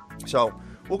 So,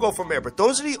 we'll go from there. But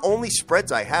those are the only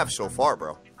spreads I have so far,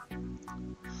 bro.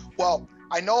 Well,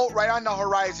 I know right on the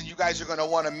horizon you guys are going to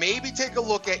want to maybe take a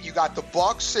look at, you got the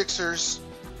Bucks, Sixers,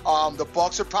 The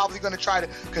Bucks are probably going to try to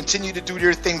continue to do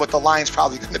their thing, but the line's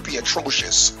probably going to be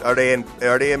atrocious. Are they in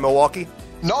Milwaukee?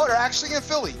 No, they're actually in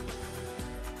Philly.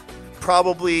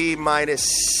 Probably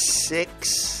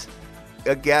 -6,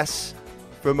 I guess,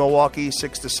 for Milwaukee,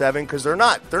 6 to 7, because they're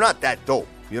not that dope.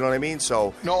 You know what I mean?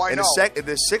 So no, I know.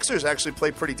 The Sixers actually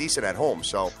play pretty decent at home.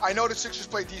 So I know the Sixers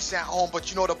play decent at home, but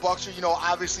the Bucks are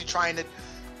obviously trying to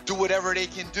do whatever they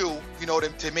can do,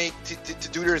 to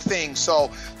do their thing. So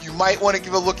you might want to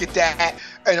give a look at that.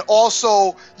 And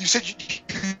also, you said you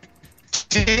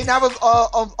didn't have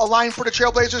a line for the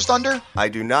Trailblazers Thunder? I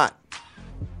do not.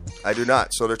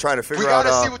 So they're trying to figure out.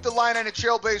 We got to see what the line on the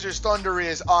Trailblazers Thunder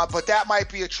is, but that might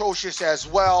be atrocious as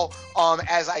well.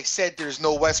 As I said, there's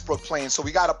no Westbrook playing, so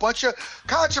we got a bunch of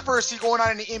controversy going on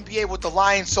in the NBA with the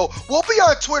line. So we'll be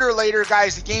on Twitter later,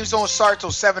 guys. The games don't start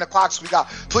till 7 o'clock, so we got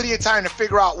plenty of time to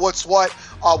figure out what's what.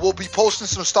 We'll be posting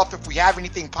some stuff if we have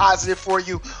anything positive for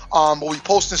you. We'll be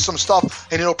posting some stuff,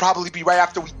 and it'll probably be right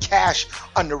after we cash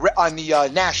on the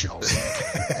Nationals.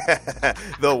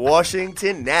 The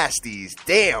Washington Nasties.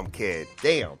 Damn, kid.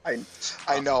 Damn.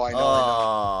 I know.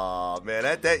 Oh,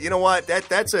 man. That you know what?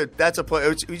 That's a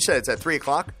play. You said it's at 3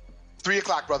 o'clock? 3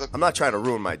 o'clock, brother. I'm not trying to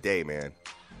ruin my day, man.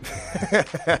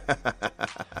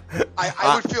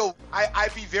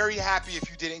 I'd be very happy if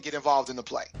you didn't get involved in the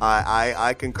play.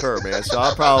 I concur, man. So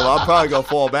I'll probably go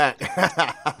fall back.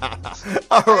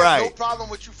 All right. No problem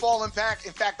with you falling back.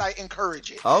 In fact, I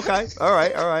encourage it. Okay. All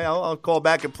right. I'll call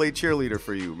back and play cheerleader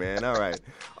for you, man. All right.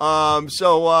 And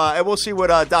we'll see what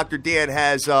Dr. Dan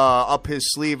has up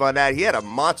his sleeve on that. He had a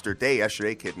monster day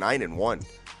yesterday, kid. 9-1.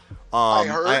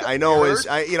 I know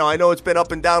it's been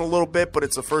up and down a little bit, but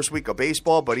it's the first week of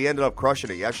baseball, but he ended up crushing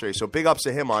it yesterday. So big ups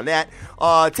to him on that.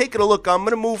 Taking a look, I'm going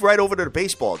to move right over to the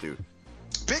baseball, dude.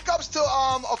 Big ups to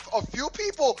a few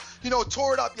people,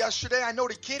 tore it up yesterday. I know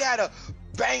the kid had a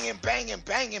banging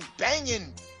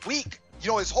week.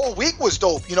 His whole week was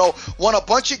dope. Won a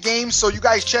bunch of games. So you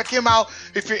guys check him out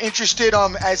if you're interested.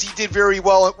 As he did very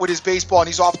well with his baseball, and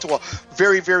he's off to a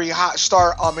very, very hot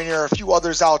start. And there are a few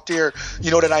others out there,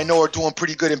 that I know are doing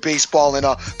pretty good in baseball. And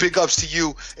big ups to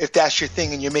you if that's your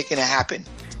thing and you're making it happen.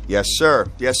 Yes, sir.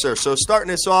 So starting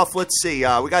this off, let's see.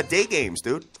 We got day games,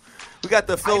 dude. We got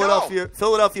the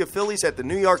Philadelphia Phillies at the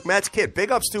New York Mets. Kid,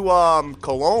 big ups to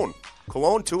Cologne.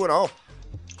 Cologne 2-0.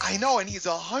 I know, and he's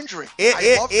 100.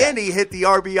 And he hit the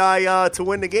RBI to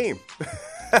win the game.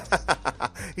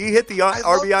 He hit the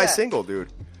RBI single,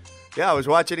 dude. Yeah, I was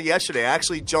watching it yesterday. I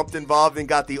actually jumped involved and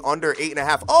got the under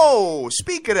 8.5. Oh,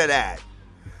 speaking of that,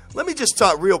 let me just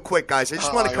talk real quick, guys. I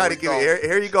just want to kind of give you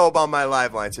here you go about my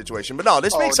live line situation. But no,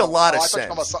 this makes a lot of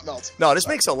sense. About something else. No, this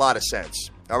makes a lot of sense.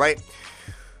 All right.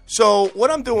 So what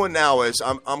I'm doing now is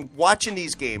I'm watching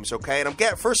these games, okay? And I'm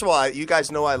getting, first of all, you guys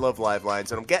know I love live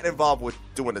lines, and I'm getting involved with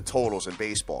doing the totals in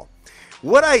baseball.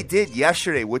 What I did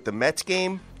yesterday with the Mets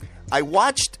game, I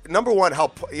watched, number one,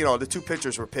 how, the two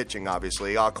pitchers were pitching,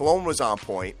 obviously. Cologne was on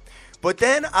point. But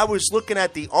then I was looking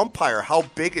at the umpire, how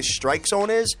big his strike zone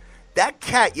is. That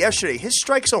cat yesterday, his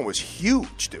strike zone was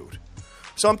huge, dude.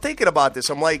 So I'm thinking about this.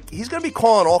 I'm like, he's going to be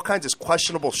calling all kinds of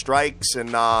questionable strikes, and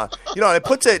that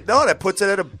puts it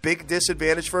at a big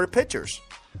disadvantage for the pitchers.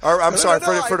 Or I'm sorry,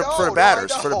 for the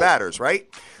batters, for the batters, right?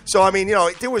 So I mean,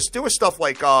 there was stuff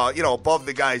like above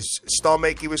the guy's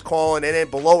stomach he was calling, and then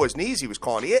below his knees he was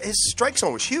calling. His strike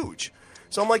zone was huge.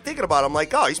 So I'm like thinking about it. I'm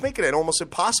like, oh, he's making it almost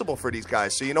impossible for these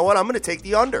guys. So you know what? I'm going to take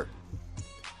the under.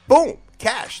 Boom,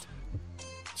 cashed.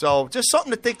 So just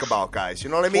something to think about, guys. You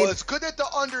know what I mean? Well, it's good that the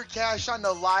under cashed on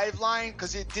the live line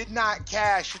because it did not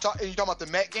cash. You're talking about the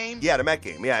Met game? Yeah, the Met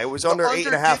game. Yeah, it was under 8.5 live.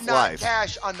 The under did not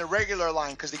cash on the regular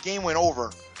line because the game went over.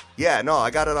 Yeah, no,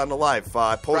 I got it on the live.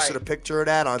 I posted a picture of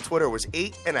that on Twitter. It was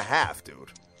 8.5,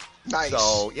 dude. Nice.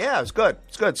 So, yeah, it's good.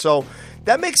 It's good. So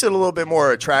that makes it a little bit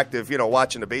more attractive,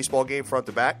 watching the baseball game front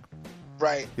to back.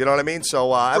 Right. You know what I mean?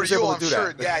 So I was able to do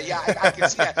that. Yeah, I can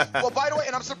see that. Well, by the way,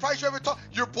 and I'm surprised you ever talked.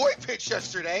 Your boy pitched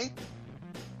yesterday.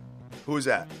 Who was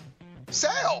that?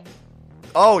 Sale.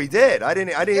 Oh, he did. I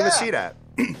didn't even see that.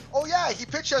 Oh yeah, he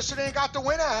pitched yesterday and got the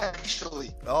win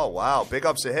actually. Oh wow, big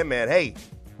ups to him, man. Hey,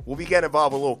 we'll be getting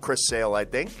involved with a little Chris Sale, I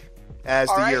think, as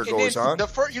the year goes on.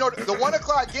 The 1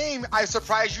 o'clock game, I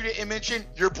surprised you didn't mention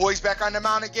your boy's back on the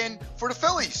mound again for the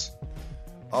Phillies.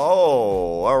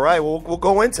 Oh, all right. We'll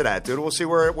go into that, dude. We'll see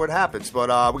what happens.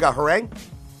 But we got Harang.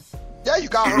 Yeah, you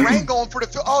got Harang going for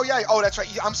the – oh, yeah. Oh, that's right.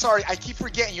 I'm sorry. I keep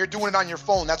forgetting. You're doing it on your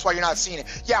phone. That's why you're not seeing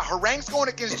it. Yeah, Harang's going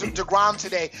against DeGrom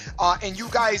today. And you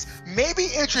guys may be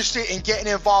interested in getting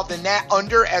involved in that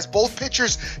under, as both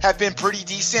pitchers have been pretty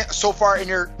decent so far in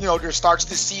their starts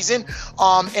this season.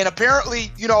 And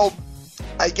apparently,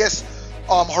 I guess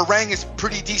Harang is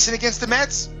pretty decent against the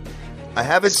Mets. I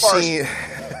haven't seen.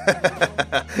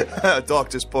 Doc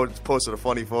just posted a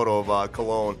funny photo of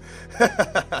Cologne.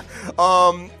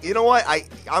 You know what?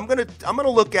 I'm gonna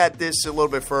look at this a little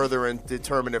bit further and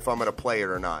determine if I'm gonna play it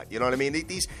or not. You know what I mean?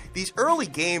 These early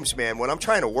games, man. When I'm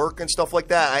trying to work and stuff like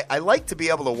that, I like to be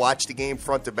able to watch the game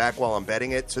front to back while I'm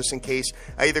betting it, just in case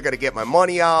I either got to get my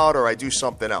money out or I do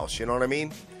something else. You know what I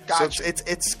mean? Gotcha. So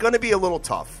it's gonna be a little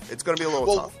tough. It's gonna be a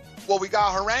little tough. Well, we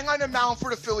got Harang on the mound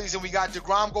for the Phillies, and we got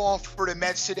DeGrom going for the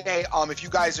Mets today. If you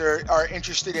guys are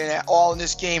interested in at all in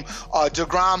this game,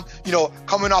 DeGrom,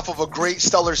 coming off of a great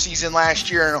stellar season last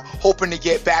year and hoping to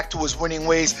get back to his winning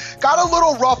ways. Got a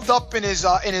little roughed up in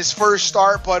his first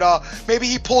start, but maybe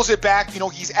he pulls it back.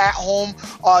 He's at home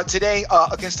today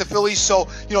against the Phillies, so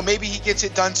maybe he gets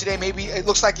it done today. Maybe it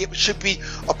looks like it should be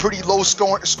a pretty low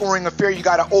scoring affair. You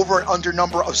got an over and under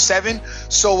number of 7,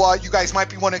 so you guys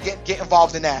might want to get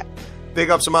involved in that. Big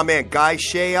ups to my man Guy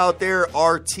Shea out there.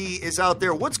 RT is out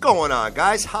there. What's going on,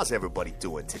 guys? How's everybody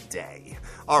doing today?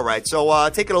 All right, so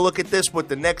taking a look at this, what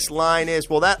the next line is.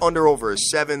 Well, that under over is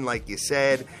 7, like you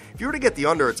said. If you were to get the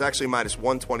under, it's actually minus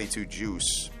 122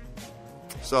 juice.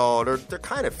 So they're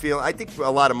kind of feeling. I think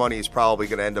a lot of money is probably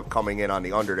going to end up coming in on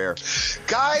the under there.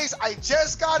 Guys, I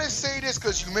just got to say this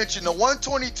because you mentioned the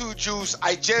 122 juice.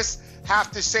 I just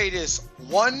have to say this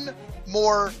one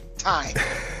more time.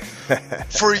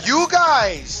 For you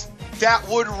guys that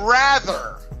would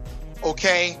rather,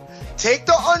 take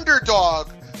the underdog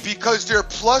because they're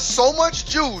plus so much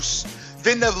juice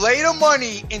than to lay the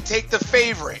money and take the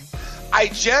favorite,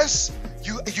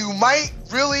 you might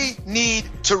really need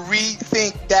to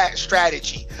rethink that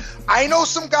strategy. I know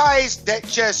some guys that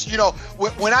just,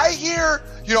 when I hear,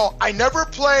 I'll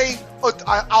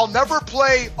never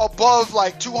play above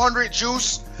like 200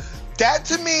 juice, that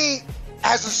to me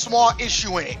has a small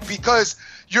issue in it because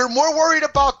you're more worried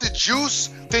about the juice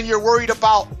than you're worried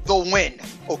about the win,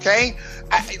 okay?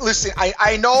 Listen,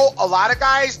 I know a lot of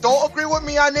guys don't agree with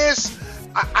me on this.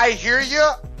 I hear you,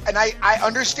 and I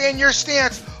understand your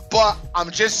stance, but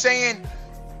I'm just saying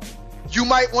you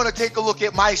might want to take a look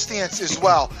at my stance as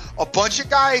well. A bunch of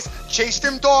guys chase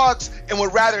them dogs and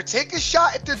would rather take a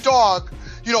shot at the dog,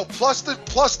 plus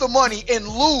the money and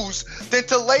lose than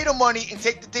to lay the money and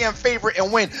take the damn favorite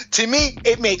and win. To me,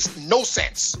 it makes no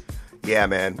sense. Yeah,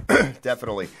 man.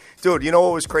 Definitely. Dude, you know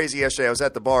what was crazy yesterday? I was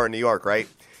at the bar in New York, right?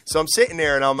 So I'm sitting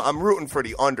there and I'm rooting for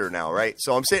the under now, right?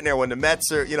 So I'm sitting there when the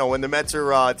Mets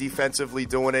are, defensively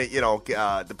doing it,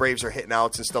 the Braves are hitting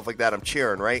outs and stuff like that. I'm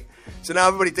cheering, right? So now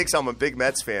everybody thinks I'm a big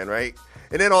Mets fan, right?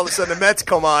 And then all of a sudden the Mets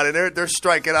come on and they're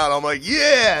striking out. I'm like,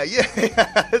 yeah.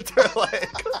 They're like,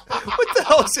 what the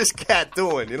hell is this cat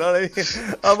doing? You know what I mean?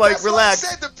 I'm like, that's relax.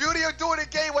 What I said, the beauty of doing a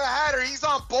game with a hatter, he's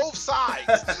on both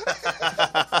sides.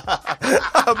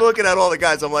 I'm looking at all the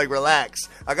guys. I'm like, relax.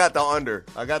 I got the under.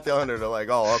 They're like,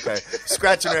 oh, okay.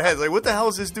 Scratching their heads like, what the hell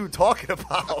is this dude talking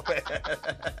about, man?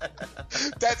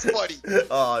 That's funny.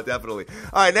 Oh, definitely.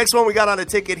 All right, next one we got on the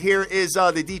ticket here is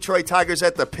the Detroit Tigers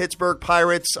at the Pittsburgh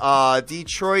Pirates.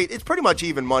 Detroit, it's pretty much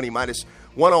even money, minus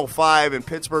 105, and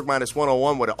Pittsburgh minus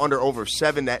 101 with an under over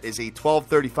 7. That is a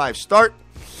 12:35 start.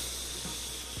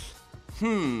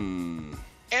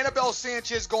 Anibal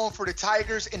Sanchez going for the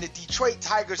Tigers, and the Detroit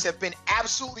Tigers have been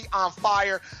absolutely on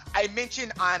fire. I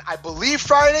mentioned on, I believe,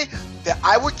 Friday that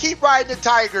I would keep riding the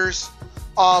Tigers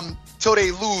till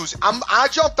they lose. I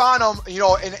jumped on them, and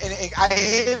I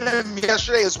hit them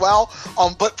yesterday as well,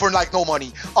 but for like no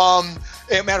money.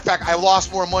 As a matter of fact, I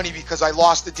lost more money because I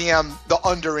lost the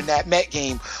under in that Met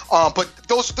game. But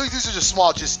these are just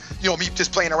small, me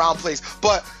just playing around plays.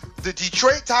 But the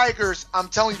Detroit Tigers, I'm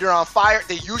telling you, they're on fire.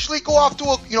 They usually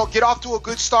get off to a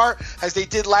good start as they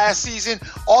did last season.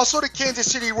 Also, the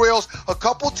Kansas City Royals, a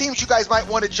couple teams you guys might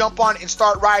want to jump on and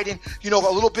start riding, a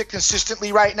little bit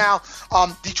consistently right now.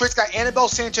 Detroit's got Anibal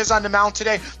Sanchez on the mound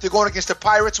today. They're going against the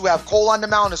Pirates, who have Cole on the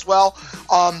mound as well.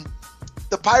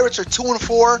 The Pirates are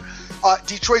 2-4.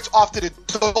 Detroit's off to the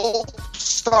dope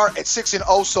start at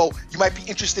 6-0, so you might be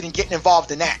interested in getting involved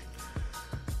in that.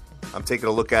 I'm taking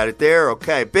a look at it there.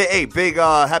 Okay. Big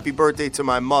happy birthday to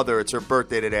my mother. It's her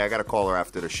birthday today. I got to call her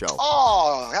after the show.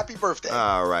 Oh, happy birthday.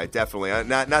 All right, definitely.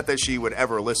 Not that she would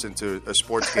ever listen to a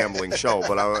sports gambling show,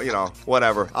 but,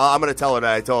 whatever. I'm going to tell her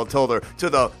that I told her to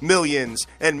the millions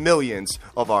and millions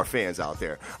of our fans out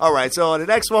there. All right, so the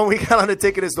next one we got on the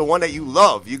ticket is the one that you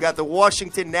love. You got the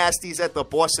Washington Nasties at the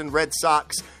Boston Red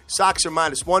Sox. Sox are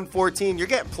minus 114. You're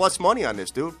getting plus money on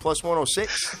this, dude. Plus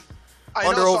 106.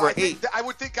 Under over 8. I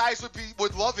would think guys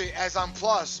would love it as I'm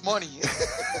plus money.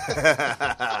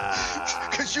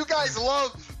 Because you guys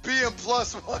love being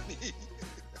plus money.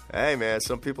 Hey, man,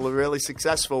 some people are really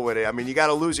successful with it. I mean, you got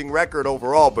a losing record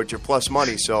overall, but you're plus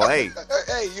money, so hey.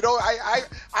 Hey,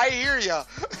 I hear you.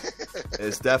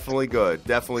 It's definitely good.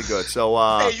 Definitely good. So,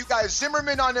 hey, you guys,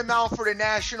 Zimmerman on the mound for the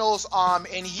Nationals,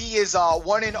 and he is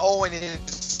 1-0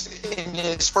 in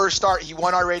his first start. He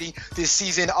won already this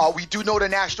season. We do know the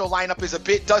National lineup is a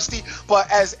bit dusty,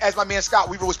 but as my man Scott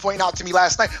Weaver was pointing out to me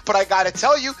last night, but I got to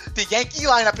tell you, the Yankee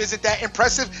lineup isn't that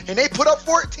impressive, and they put up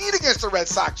 14 against the Red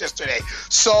Sox yesterday.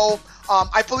 So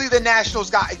I believe the Nationals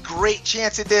got a great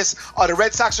chance at this. The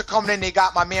Red Sox are coming in. They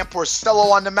got my man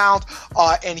Porcello on the mound,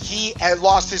 and he had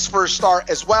lost his first start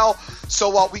as well.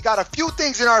 So we got a few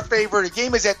things in our favor. The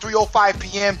game is at 3:05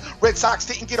 p.m. Red Sox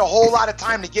didn't get a whole lot of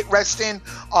time to get rest in.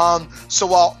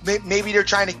 So maybe they're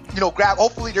trying to, grab.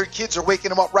 Hopefully their kids are waking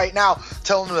them up right now,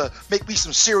 telling them to make me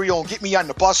some cereal and get me on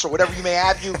the bus or whatever you may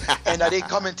have you. And they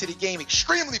come into the game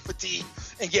extremely fatigued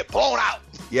and get blown out.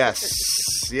 Yes,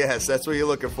 that's what you're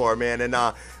looking for, man. And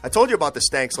I told you about the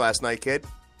Stanks last night, kid.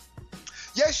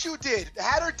 Yes, you did.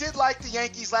 Hatter did like the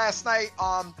Yankees last night.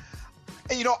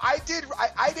 And, I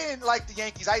didn't like the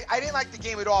Yankees. I didn't like the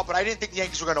game at all, but I didn't think the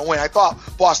Yankees were going to win. I thought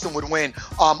Boston would win.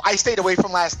 I stayed away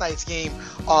from last night's game.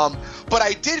 But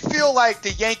I did feel like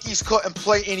the Yankees couldn't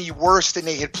play any worse than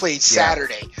they had played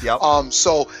Saturday. Yeah. Yep.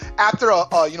 So after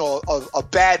a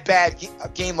bad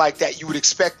game like that, you would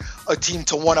expect a team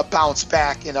to want to bounce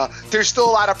back. And there's still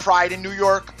a lot of pride in New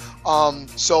York.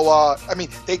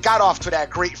 They got off to that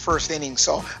great first inning.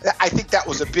 So I think that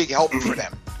was a big help for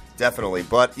them. Definitely,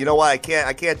 but you know what? I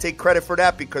can't take credit for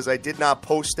that because I did not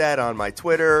post that on my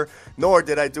Twitter, nor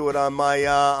did I do it on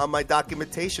my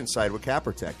documentation side with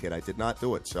Capertech. Kid, I did not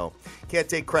do it, so can't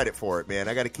take credit for it, man.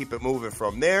 I got to keep it moving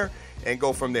from there and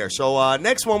go from there. So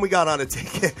next one we got on the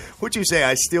ticket. What'd you say?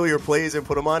 I steal your plays and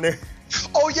put them on there?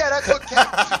 Oh yeah, that's what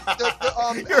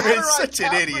You're such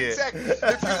an idiot. If you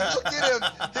look at him,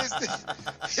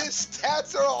 his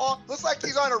stats are all looks like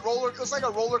he's on a roller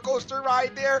coaster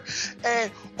ride there,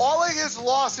 and all of his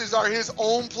losses are his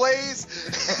own plays.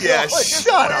 Yeah,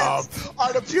 shut up.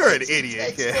 You're an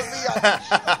idiot, kid.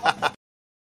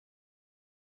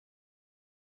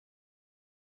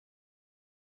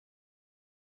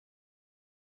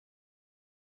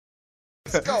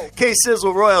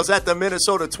 K-Sizzle Royals at the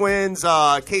Minnesota Twins.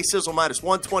 K-Sizzle minus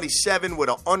 127 with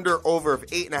an under-over of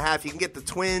 8.5. You can get the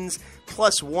Twins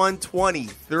plus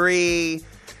 123.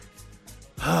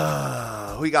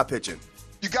 Who you got pitching?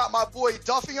 You got my boy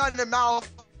Duffy on the mound.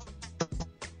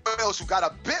 Royals, who got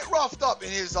a bit roughed up in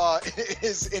his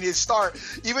start,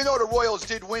 even though the Royals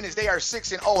did win, as they are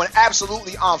 6-0 and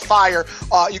absolutely on fire.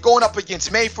 You're going up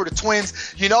against May for the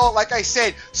Twins. Like I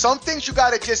said, some things you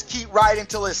got to just keep riding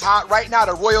until it's hot. Right now,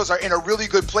 the Royals are in a really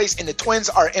good place, and the Twins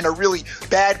are in a really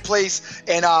bad place.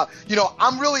 And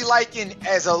I'm really liking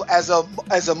as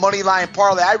a money line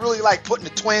parlay. I really like putting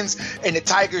the Twins and the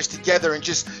Tigers together and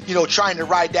just trying to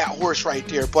ride that horse right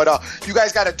there. But you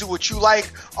guys got to do what you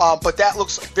like. But that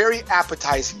looks very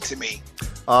appetizing to me.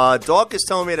 Dog is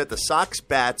telling me that the Sox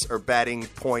bats are batting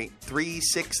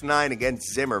 .369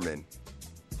 against Zimmerman.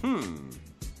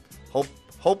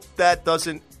 Hope that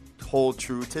doesn't hold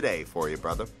true today for you,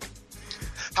 brother.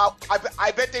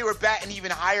 I bet they were batting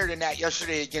even higher than that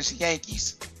yesterday against the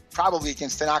Yankees. Probably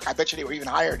against Tanaka. I bet you they were even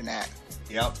higher than that.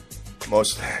 Yep.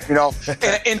 Most.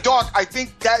 And Dog, I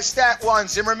think that stat on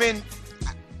Zimmerman,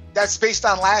 that's based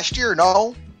on last year,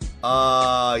 no?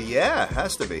 Yeah,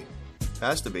 has to be.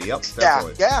 Yep,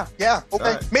 definitely. Yeah.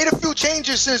 Okay. Right. Made a few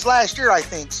changes since last year, I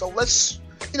think. So let's,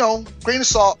 grain of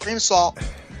salt.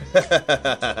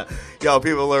 Yo,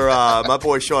 people are, my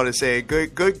boy Sean is saying,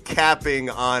 good capping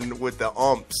on with the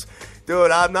umps. Dude,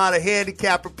 I'm not a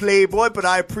handicapper playboy, but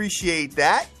I appreciate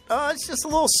that. It's just a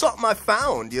little something I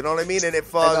found, you know what I mean? And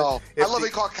if I love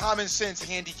it called common sense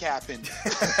handicapping.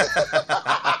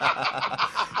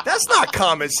 That's not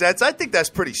common sense. I think that's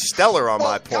pretty stellar on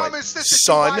my point, common sense,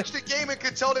 son. If you watched the game and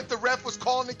could tell that the ref was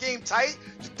calling the game tight,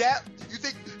 that you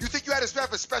think you had to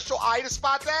have a special eye to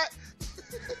spot that?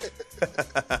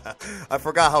 I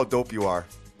forgot how dope you are.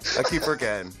 I keep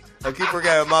forgetting.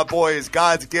 My boy is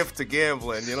God's gift to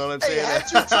gambling. You know what I'm saying? Had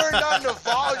you turned on the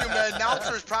volume, the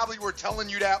announcers probably were telling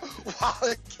you that while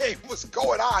the game was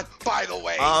going on, by the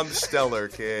way. I'm stellar,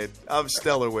 kid. I'm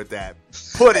stellar with that.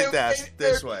 Put it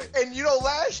this way. And,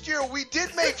 last year we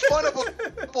did make fun of a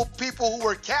couple people who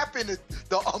were capping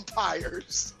the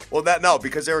umpires. Well,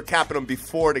 because they were capping them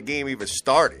before the game even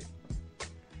started.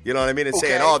 You know what I mean? And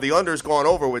saying, oh, the under's gone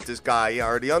over with this guy,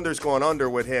 or the under's gone under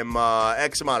with him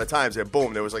X amount of times, and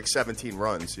boom, there was like 17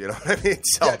 runs. You know what I mean?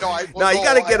 So, you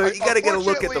got to get a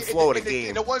look at the flow of the game.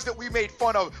 And the ones that we made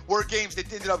fun of were games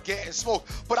that ended up getting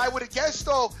smoked. But I would have guessed,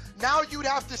 though, now you'd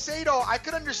have to say, though, I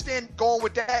could understand going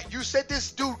with that. You said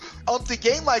this dude upped the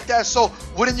game like that, so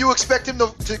wouldn't you expect him to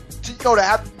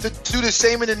have to do the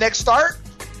same in the next start?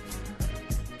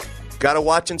 Got to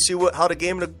watch and see how the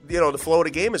game, the flow of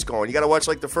the game is going. You got to watch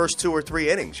like the first 2 or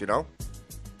 3 innings,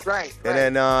 Right.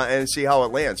 And then and see how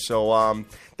it lands. So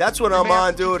that's what I'm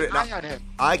on, dude.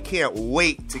 I can't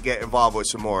wait to get involved with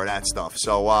some more of that stuff.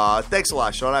 So thanks a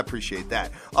lot, Sean. I appreciate that.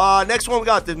 Next one, we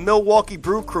got the Milwaukee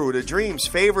Brew Crew, the Dream's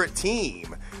favorite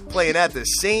team, playing at the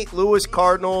St. Louis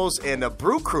Cardinals, and the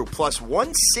Brew Crew plus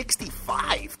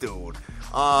 165, dude.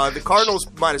 The Cardinals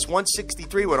minus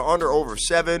 163 with an under over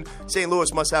 7. St.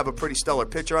 Louis must have a pretty stellar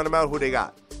pitcher on the mound. Who they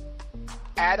got?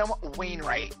 Adam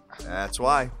Wainwright. That's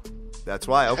why.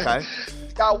 Okay.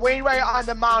 Got Wainwright on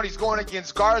the mound. He's going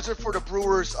against Garza for the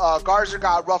Brewers. Garza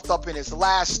got roughed up in his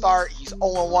last start. He's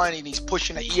 0-1, and he's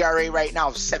pushing an ERA right now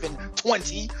of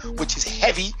 7.20, which is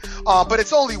heavy. But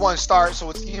it's only one start, so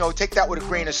it's take that with a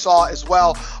grain of salt as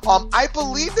well. I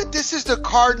believe that this is the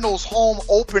Cardinals' home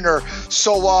opener,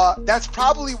 so that's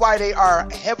probably why they are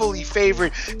heavily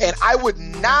favored. And I would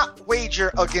not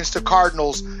wager against the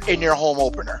Cardinals in their home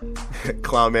opener.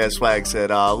 Clownman Swag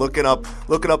said, looking up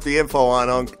the info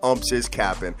on umps is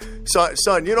capping.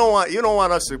 Son, you don't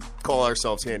want us to call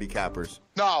ourselves handicappers.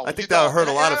 No, I think that would hurt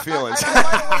a lot of feelings.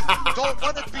 I don't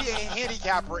want to be a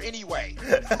handicapper anyway,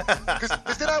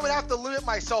 because then I would have to limit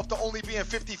myself to only being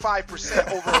 55%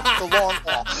 over the long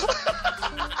ball.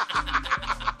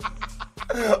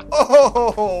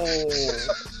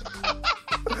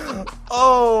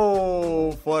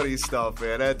 Oh, funny stuff,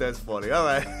 man. That's funny. All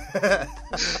right. That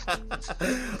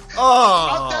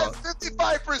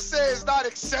 55% is not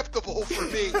acceptable for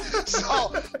me,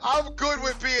 so I'm good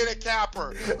with being a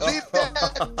capper. Leave that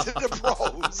to the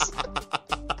pros.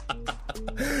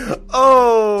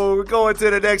 We're going to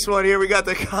the next one here. We got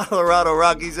the Colorado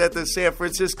Rockies at the San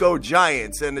Francisco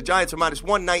Giants, and the Giants are minus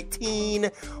 119,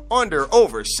 under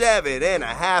over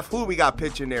 7.5. Who we got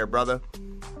pitching there, brother?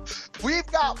 We've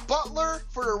got Butler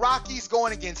for the Rockies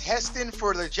going against Heston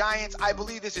for the Giants. I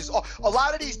believe this is a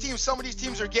lot of these teams. Some of these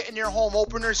teams are getting their home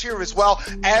openers here as well,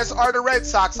 as are the Red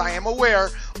Sox. I am aware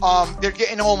they're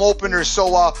getting home openers.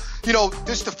 So,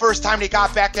 this is the first time they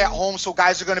got back at home. So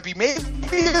guys are going to be maybe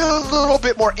a little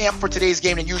bit more amped for today's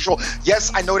game than usual.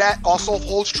 Yes, I know that also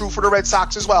holds true for the Red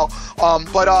Sox as well.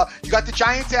 But you got the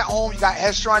Giants at home. You got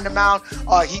Hester on the mound.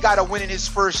 He got a win in his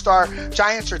first start.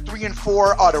 Giants are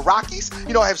 3-4. The Rockies,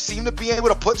 have seemed to be able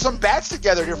to put some bats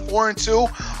together. They're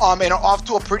 4-2, and are off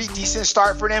to a pretty decent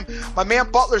start for them. My man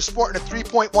Butler's sporting a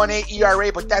 3.18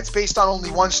 ERA, but that's based on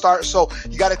only one start, so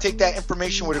you got to take that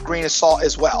information with a grain of salt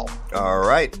as well. All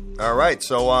right.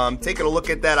 So taking a look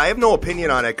at that, I have no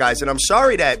opinion on it, guys, and I'm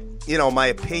sorry that my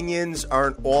opinions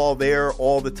aren't all there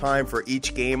all the time for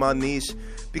each game on these.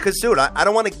 Because, dude, I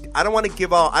don't want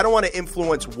to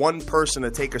influence one person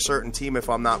to take a certain team if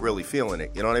I'm not really feeling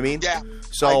it. You know what I mean? Yeah.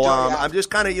 So I'm just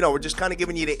kind of, we're just kind of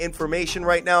giving you the information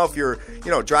right now. If you're,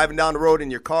 driving down the road in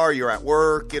your car, you're at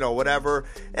work, whatever.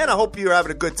 And I hope you're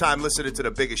having a good time listening to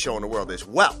the biggest show in the world as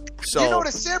well. So the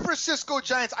San Francisco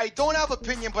Giants, I don't have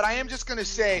opinion, but I am just going to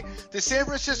say the San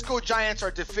Francisco Giants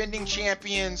are defending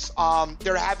champions.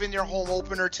 They're having their home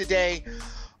opener today.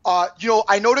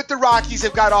 I know that the Rockies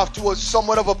have got off to a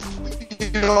somewhat of a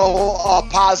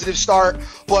positive start,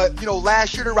 but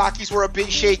last year the Rockies were a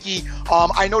bit shaky.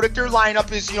 I know that their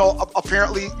lineup is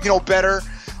apparently better.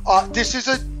 This is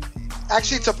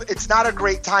it's not a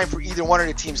great time for either one of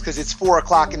the teams because it's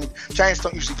 4:00 and the Giants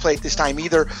don't usually play at this time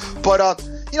either. But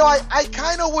I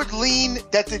kind of would lean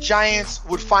that the Giants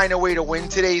would find a way to win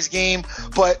today's game,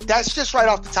 but that's just right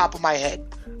off the top of my head.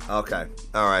 Okay,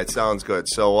 all right, sounds good.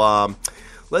 So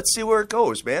let's see where it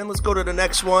goes, man. Let's go to the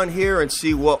next one here and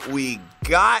see what we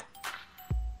got.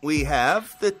 We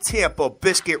have the Tampa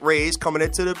Biscuit Rays coming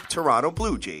into the Toronto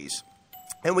Blue Jays.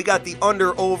 And we got the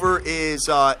under-over is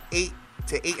 8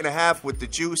 to 8.5 with the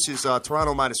juice is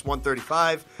Toronto minus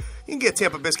 135. You can get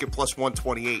Tampa Biscuit plus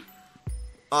 128.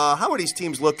 How are these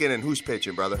teams looking and who's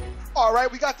pitching, brother? All right,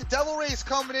 we got the Devil Rays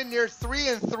coming in near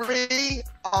 3-3.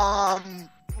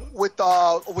 With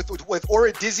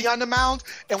Ora Dizzy on the mound,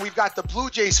 and we've got the Blue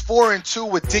Jays 4-2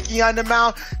 with Dickey on the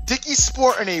mound. Dickey's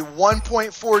sporting a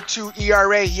 1.42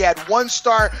 ERA. He had one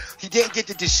start. He didn't get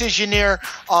the decision there,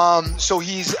 so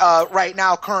he's right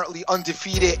now currently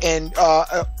undefeated and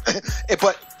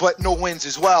but no wins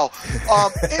as well.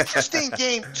 Interesting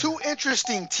game. Two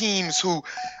interesting teams who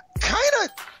kind of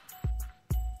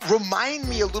remind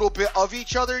me a little bit of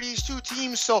each other, these two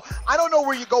teams. So I don't know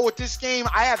where you go with this game.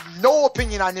 I have no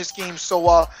opinion on this game.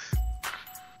 So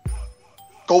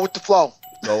go with the flow.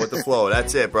 Go with the flow.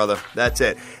 That's it, brother. That's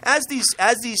it. As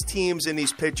these teams and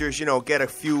these pitchers, get a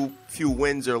few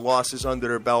wins or losses under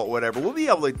their belt, whatever, we'll be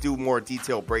able to do more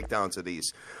detailed breakdowns of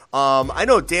these. I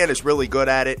know Dan is really good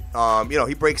at it.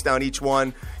 He breaks down each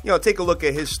one. Take a look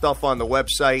at his stuff on the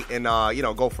website and,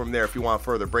 go from there if you want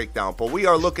further breakdown. But we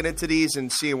are looking into these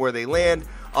and seeing where they land.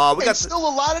 We got still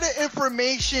a lot of the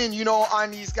information,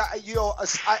 on these guys.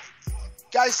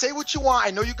 Guys, say what you want.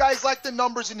 I know you guys like the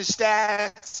numbers and the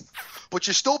stats, but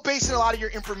you're still basing a lot of your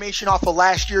information off of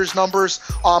last year's numbers.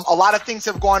 A lot of things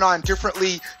have gone on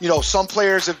differently. Some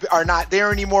players are not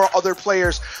there anymore. Other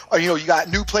players are, you got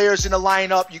new players in the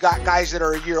lineup. You got guys that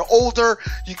are a year older.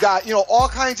 You got, all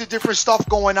kinds of different stuff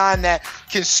going on that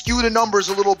can skew the numbers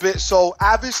a little bit. So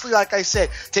obviously, like I said,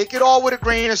 take it all with a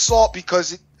grain of salt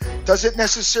because it doesn't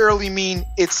necessarily mean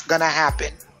it's going to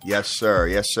happen. Yes, sir.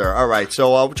 Yes, sir. All right.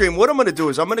 So, Dream, what I'm going to do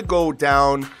is I'm going to go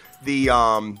down the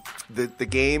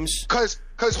games. Because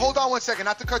hold on one second,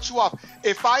 not to cut you off.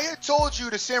 If I had told you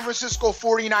the San Francisco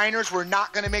 49ers were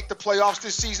not going to make the playoffs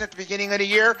this season at the beginning of the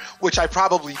year, which I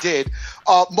probably did,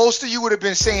 most of you would have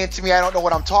been saying to me, I don't know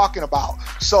what I'm talking about.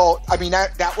 So, I mean,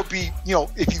 that would be,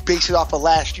 if you base it off of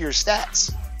last year's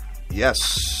stats.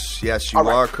 Yes, you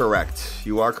are correct.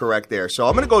 You are correct there. So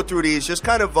I'm going to go through these, just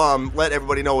kind of let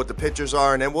everybody know what the pitchers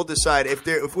are, and then we'll decide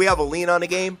if we have a lean on the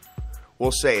game,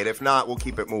 we'll say it. If not, we'll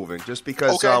keep it moving. Just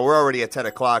because we're already at 10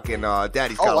 o'clock, and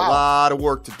Daddy's got a lot of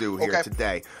work to do here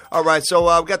today. All right,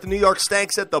 so we got the New York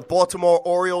Stanks at the Baltimore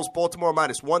Orioles. Baltimore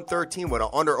minus 113 with an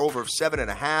under-over of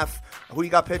 7.5. Who you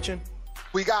got pitching?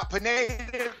 We got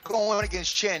Pineda going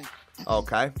against Chin.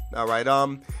 Okay. All right.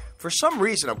 For some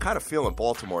reason, I'm kind of feeling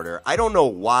Baltimore there. I don't know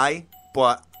why,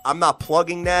 but I'm not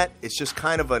plugging that. It's just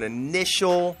kind of an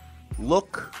initial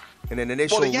look and an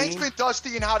initial Well, the Yanks been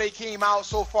dusty in how they came out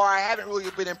so far. I haven't really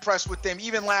been impressed with them.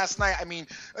 Even last night, I mean,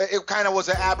 it kind of was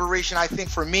an aberration, I think,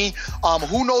 for me.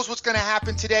 Who knows what's going to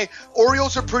happen today?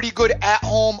 Orioles are pretty good at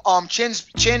home.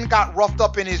 Chin got roughed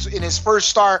up in his first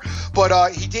start,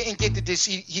 but he didn't get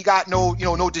he got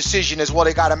no decision is what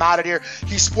they got him out of there.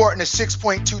 He's sporting a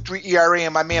 6.23 ERA,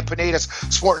 and my man Pineda's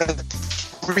sporting a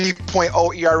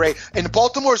 3.0 ERA. And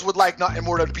Baltimore's would like nothing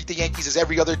more to beat the Yankees as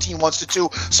every other team wants to do.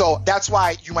 So that's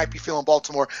why you might be feeling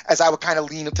Baltimore, as I would kind of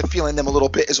lean into feeling them a little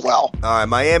bit as well. All right,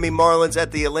 Miami Marlins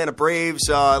at the Atlanta Braves.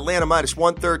 Atlanta minus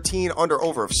 113, under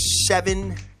over of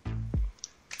 7.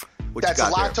 That's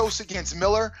Latos against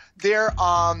Miller there.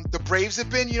 The Braves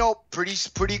have been,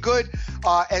 pretty good.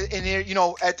 And they're,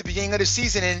 at the beginning of the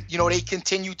season, and, they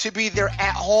continue to be. They're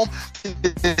at home.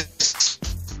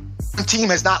 Team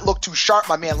has not looked too sharp.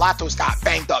 My man Latos got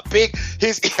banged up big.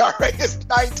 His ERA is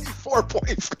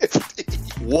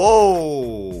 94.50.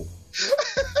 Whoa.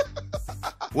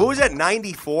 What was that,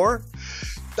 94?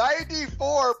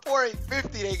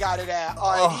 94.50 they got it at.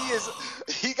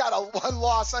 He got a one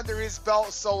loss under his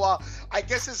belt, so I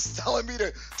guess it's telling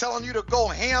you to go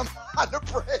ham on the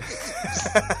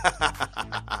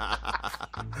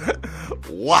Braves.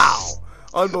 Wow.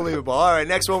 Unbelievable. All right,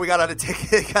 next one we got on the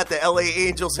ticket. Got the LA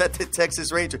Angels at the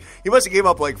Texas Rangers. He must have gave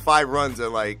up like 5 runs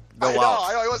and no outs.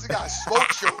 I know. He wasn't got a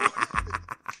smoke show.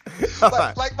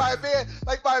 like my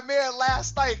man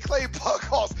last night, Clay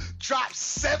Buchholz dropped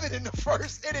 7 in the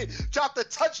first inning. Dropped a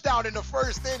touchdown in the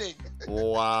first inning.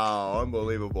 Wow,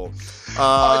 unbelievable. You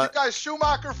got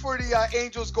Schumacher for the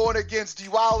Angels going against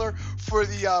Deweiler for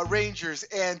the Rangers,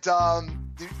 and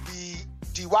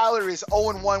Deweiler is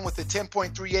 0-1 with a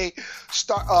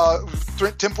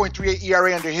 10.38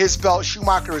 ERA under his belt.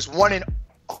 Schumacher is 1-0,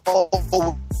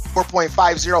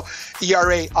 4.50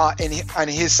 ERA on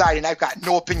his side, and I've got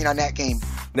no opinion on that game.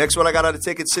 Next one I got on the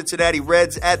ticket, Cincinnati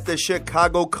Reds at the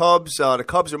Chicago Cubs. The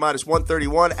Cubs are minus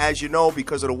 131, as you know,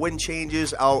 because of the wind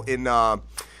changes out in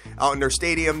their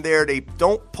stadium there. They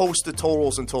don't post the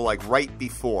totals until like right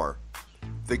before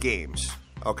the games.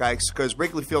 Okay, because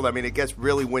Wrigley Field, I mean, it gets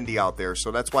really windy out there, so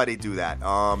that's why they do that,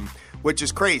 which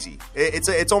is crazy.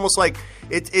 It's almost like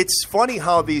it's funny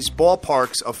how these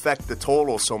ballparks affect the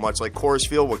total so much, like Coors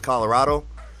Field with Colorado.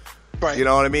 Right. You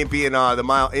know what I mean? Being in the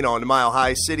Mile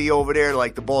High City over there,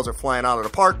 like the balls are flying out of the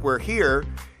park. Where here,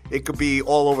 it could be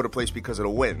all over the place because of the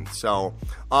wind. So,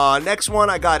 next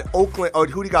one, I got Oakland. Oh,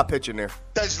 who do you got pitching there?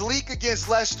 That's Leak against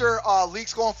Lester.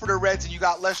 Leak's going for the Reds, and you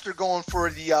got Lester going for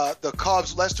the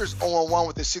Cubs. Lester's 0-1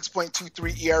 with a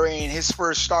 6.23 ERA in his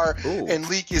first start, and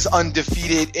Leak is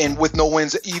undefeated and with no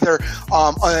wins either.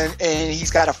 And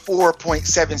he's got a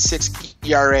 4.76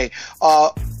 ERA.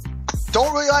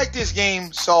 Don't really like this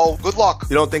game, so good luck.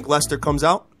 You don't think Lester comes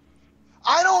out?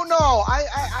 I don't know.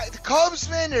 The Cubs,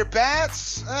 man, their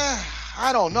bats.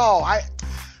 I don't know.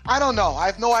 I don't know.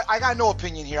 I got no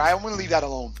opinion here. I'm going to leave that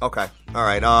alone. Okay. All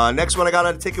right. Next one I got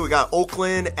on the ticket, we got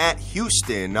Oakland at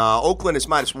Houston. Oakland is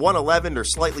minus 111. They're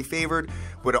slightly favored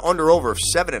with an under-over of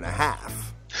 7.5.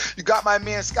 You got my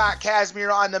man Scott Kazmir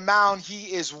on the mound.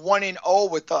 He is 1-0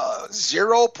 with a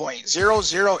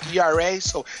 0.00 ERA,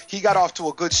 so he got off to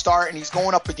a good start, and he's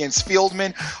going up against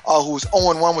Fieldman, who's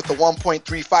 0-1 with a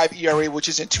 1.35 ERA, which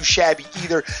isn't too shabby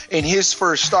either in his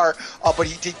first start, but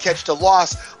he did catch the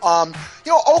loss.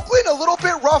 Oakland a little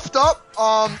bit roughed up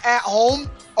at home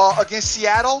against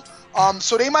Seattle.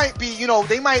 So they might be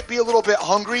a little bit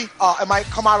hungry. It might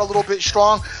come out a little bit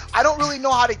strong. I don't really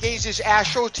know how to gauge this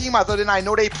Astro team, other than I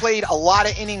know they played a lot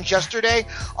of innings yesterday.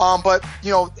 But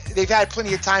they've had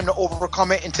plenty of time to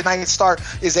overcome it. And tonight's start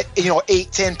is at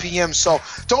 8:10 p.m. So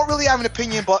don't really have an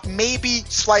opinion, but maybe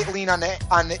slight lean on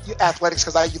the Athletics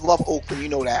because I love Oakland. You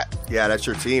know that. Yeah, that's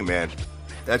your team, man.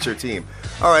 That's your team.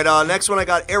 All right, next one I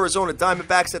got Arizona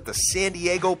Diamondbacks at the San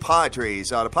Diego Padres.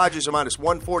 The Padres are minus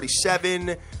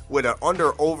 147 with an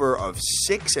under-over of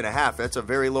 6.5. That's a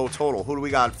very low total. Who do we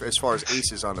got as far as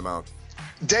aces on the mound?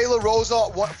 De La Rosa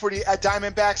for the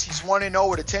Diamondbacks. He's 1-0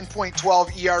 with a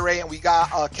 10.12 ERA, and we got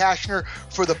Cashner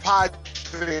for the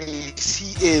Padres.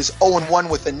 He is 0-1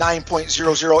 with a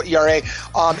 9.00 ERA.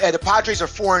 And the Padres are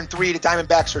 4-3. The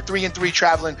Diamondbacks are 3-3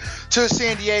 traveling to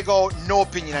San Diego. No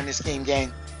opinion on this game,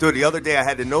 gang. Dude, the other day I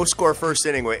had the no-score first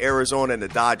inning with Arizona and the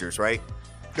Dodgers, right?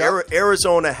 Yep.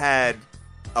 Arizona had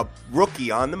a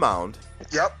rookie on the mound.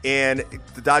 Yep. And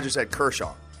the Dodgers had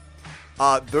Kershaw.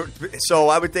 So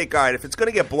I would think, all right, if it's going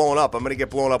to get blown up, I'm going to get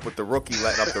blown up with the rookie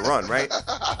letting up the run, right?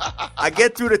 I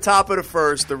get through the top of the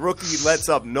first. The rookie lets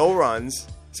up no runs.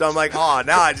 So I'm like,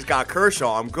 now I just got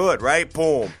Kershaw. I'm good, right?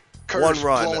 Boom. One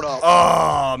run. Blown up.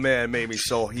 Oh, man, it made me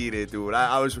so heated, dude.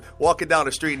 I was walking down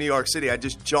the street in New York City. I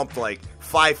just jumped like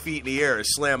 5 feet in the air and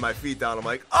slammed my feet down. I'm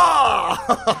like,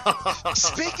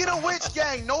 Speaking of which,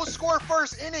 gang, no score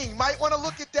first inning. Might want to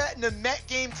look at that in the Met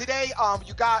game today.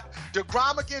 You got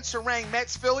DeGrom against Sarang,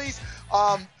 Mets, Phillies.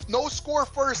 No score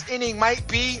first inning might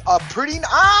be might be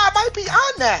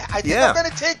on that. I think I'm going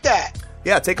to take that.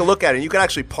 Yeah, take a look at it. You can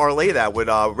actually parlay that with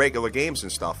regular games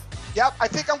and stuff. Yep, I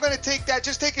think I'm going to take that.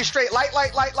 Just take it straight. Light.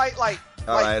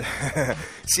 All right.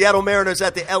 Seattle Mariners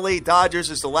at the L.A. Dodgers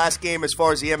is the last game as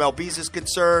far as the MLBs is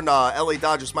concerned. L.A.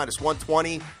 Dodgers minus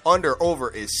 120.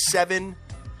 Under-over is 7.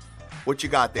 What you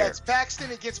got there? That's Paxton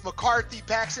against McCarthy.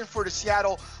 Paxton for the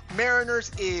Seattle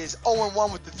Mariners is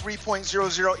 0-1 with the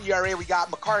 3.00 ERA. We got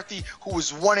McCarthy, who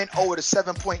was 1-0 with a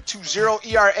 7.20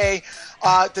 ERA.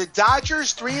 The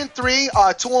Dodgers 3-3,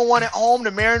 2-1 at home.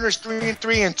 The Mariners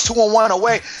 3-3 and 2-1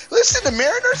 away. Listen, the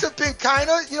Mariners have been kind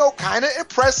of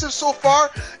impressive so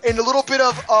far in a little bit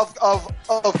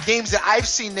of games that I've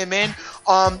seen them in.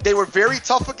 They were very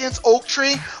tough against Oak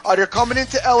Tree. They're coming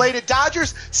into LA. The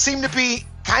Dodgers seem to be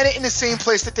kind of in the same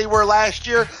place that they were last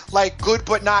year, like good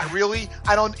but not really.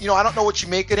 I don't know what you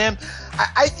make of them.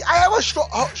 I have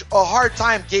a hard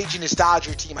time gauging this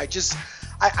Dodger team. I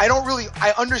don't really.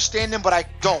 I understand them, but I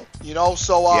don't.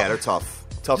 So yeah, they're tough.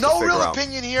 Tough to no figure real out.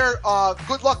 opinion here.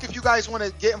 Good luck if you guys want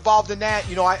to get involved in that.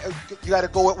 You got to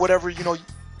go with whatever you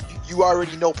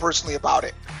already know personally about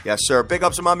it. Yes, sir. Big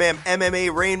ups to my man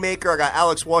MMA Rainmaker. I got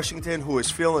Alex Washington, who is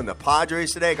feeling the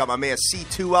Padres today. Got my man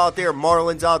C2 out there.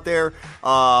 Marlins out there.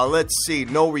 Let's see.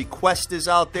 No Request is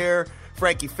out there.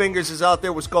 Frankie Fingers is out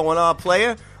there. What's going on,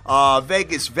 player?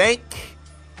 Vegas Vank.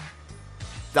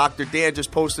 Dr. Dan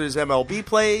just posted his MLB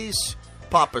plays.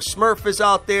 Papa Smurf is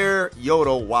out there.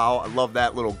 Yodo, wow. I love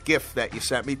that little gift that you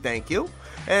sent me. Thank you.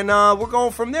 And we're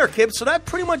going from there, Kib. So that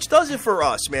pretty much does it for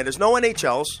us, man. There's no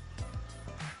NHLs.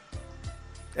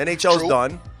 NHL's True.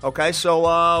 done. Okay, so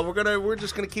we're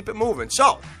just gonna keep it moving.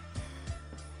 So,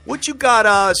 what you got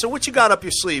up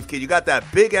your sleeve, kid? You got that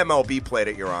big MLB play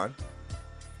that you're on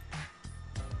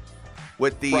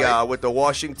with the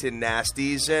Washington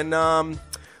Nasties, and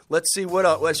let's see what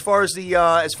as far as the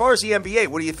NBA.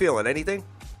 What are you feeling? Anything?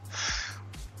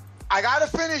 I gotta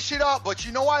finish it up, but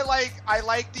I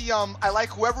like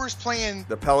whoever is playing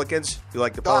The Pelicans. You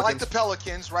like the Pelicans? I like the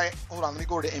Pelicans, right? Hold on, let me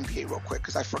go to the NBA real quick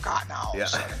because I forgot now. Yeah.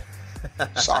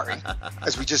 Sorry,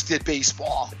 as we just did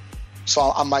baseball,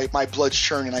 so my blood's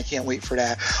churning. I can't wait for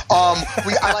that.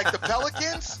 I like the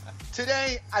Pelicans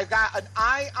today. I've got an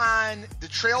eye on the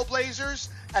Trailblazers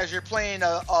as you're playing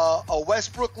a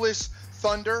Westbrookless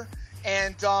Thunder,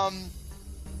 and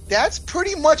that's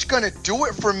pretty much going to do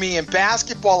it for me in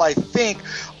basketball, I think.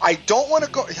 I don't want to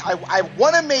go – I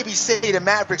want to maybe say the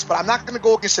Mavericks, but I'm not going to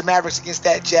go against the Mavericks against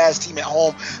that Jazz team at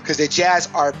home because the Jazz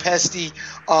are pesty.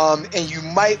 And you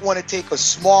might want to take a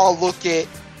small look at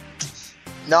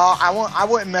 – no, I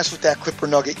wouldn't mess with that Clipper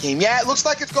Nugget game. Yeah, it looks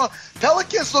like it's going –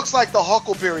 Pelicans looks like the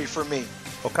Huckleberry for me.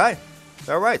 Okay.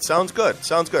 All right. Sounds good.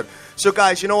 So,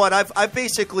 guys, you know what? I've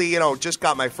basically, just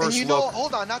got my first look.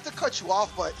 Hold on, not to cut you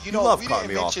off, but, you love we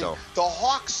didn't mention off, the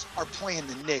Hawks are playing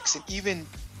the Knicks, and even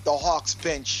the Hawks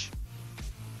bench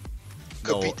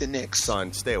could beat the Knicks.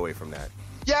 Son, stay away from that.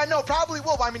 Yeah, no, probably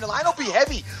will. I mean, the line will be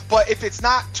heavy, but if it's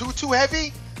not too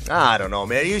heavy. I don't know,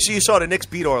 man. You saw the Knicks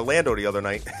beat Orlando the other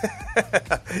night.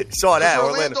 You saw that.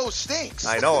 Orlando stinks.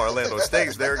 I know, Orlando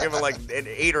stinks. They were given like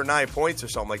 8 or 9 points or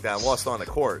something like that and lost on the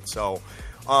court. So,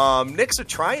 Knicks are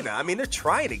trying to. I mean, they're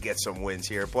trying to get some wins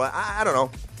here, but I don't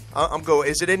know. I'm going.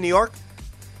 Is it in New York?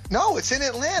 No, it's in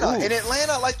Atlanta. Ooh. In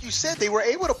Atlanta, like you said, they were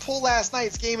able to pull last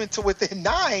night's game into within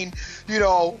 9,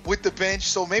 with the bench.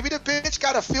 So maybe the bench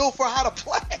got a feel for how to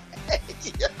play.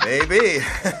 Maybe. maybe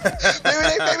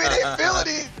they feel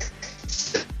it.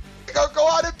 Go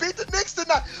out and beat the Knicks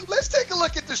tonight. Let's take a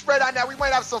look at the spread on that. We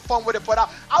might have some fun with it, but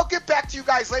I'll get back to you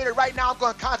guys later. Right now, I'm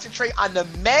going to concentrate on the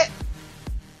Met.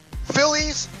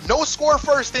 Phillies, no score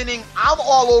first inning. I'm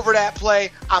all over that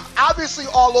play. I'm obviously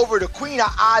all over the Queen of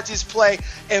Odds' play.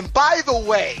 And by the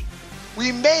way,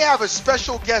 we may have a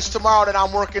special guest tomorrow that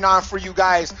I'm working on for you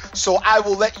guys. So I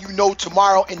will let you know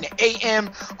tomorrow in the AM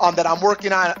that I'm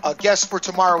working on a guest for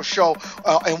tomorrow's show.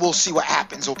 And we'll see what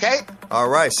happens, okay? All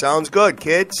right. Sounds good,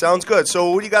 kid. Sounds good.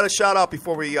 So what do you got to shout out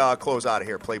before we close out of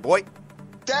here, Playboy?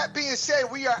 That being said,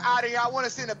 we are out of here. I want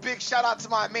to send a big shout out to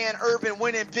my man Urban,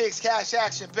 Winning Pigs, Cash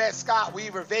Action Bet, Scott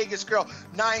Weaver, Vegas Girl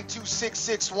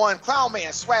 92661,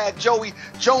 Clownman, Swag, Joey,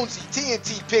 Jonesy,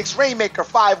 TNT Picks, Rainmaker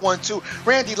 512,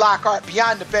 Randy Lockhart,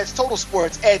 Beyond the Bets, Total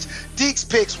Sports Edge, Deeks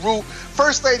Picks, Rue,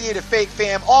 First Lady of the Fake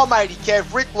Fam, Almighty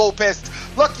Kev, Rick Lopez,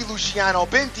 Lucky Luciano,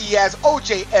 Ben Diaz,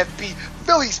 OJFB,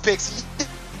 Phillies Picks,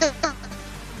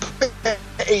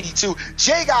 82,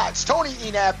 J Gods, Tony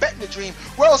Enab, Betting the Dream,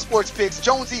 World Sports Picks,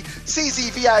 Jonesy,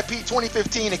 CZ VIP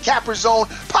 2015, and Capper Zone,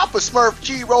 Papa Smurf,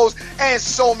 G Rose, and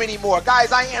so many more.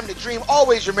 Guys, I am the Dream.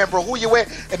 Always remember who you're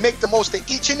with and make the most of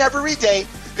each and every day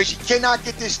because you cannot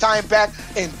get this time back.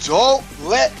 And don't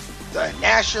let the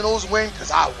Nationals win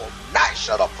because I will not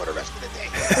shut up for the rest of the day.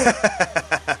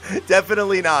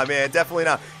 Definitely not, man. Definitely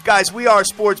not. Guys, we are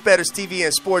Sports Bettors TV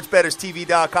and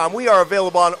SportsBettorsTV.com. We are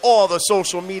available on all the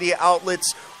social media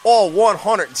outlets, all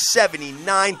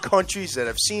 179 countries that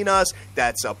have seen us,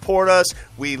 that support us.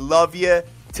 We love you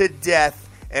to death,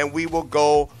 and we will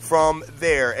go from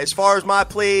there. As far as my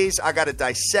plays, I got to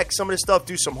dissect some of this stuff,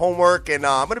 do some homework, and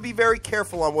I'm going to be very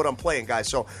careful on what I'm playing, guys.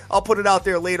 So I'll put it out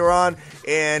there later on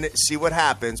and see what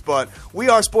happens. But we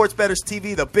are Sports Bettors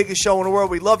TV, the biggest show in the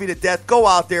world. We love you to death. Go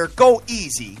out there, go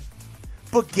easy,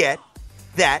 but get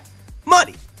that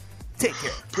money. Take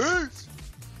care. Peace.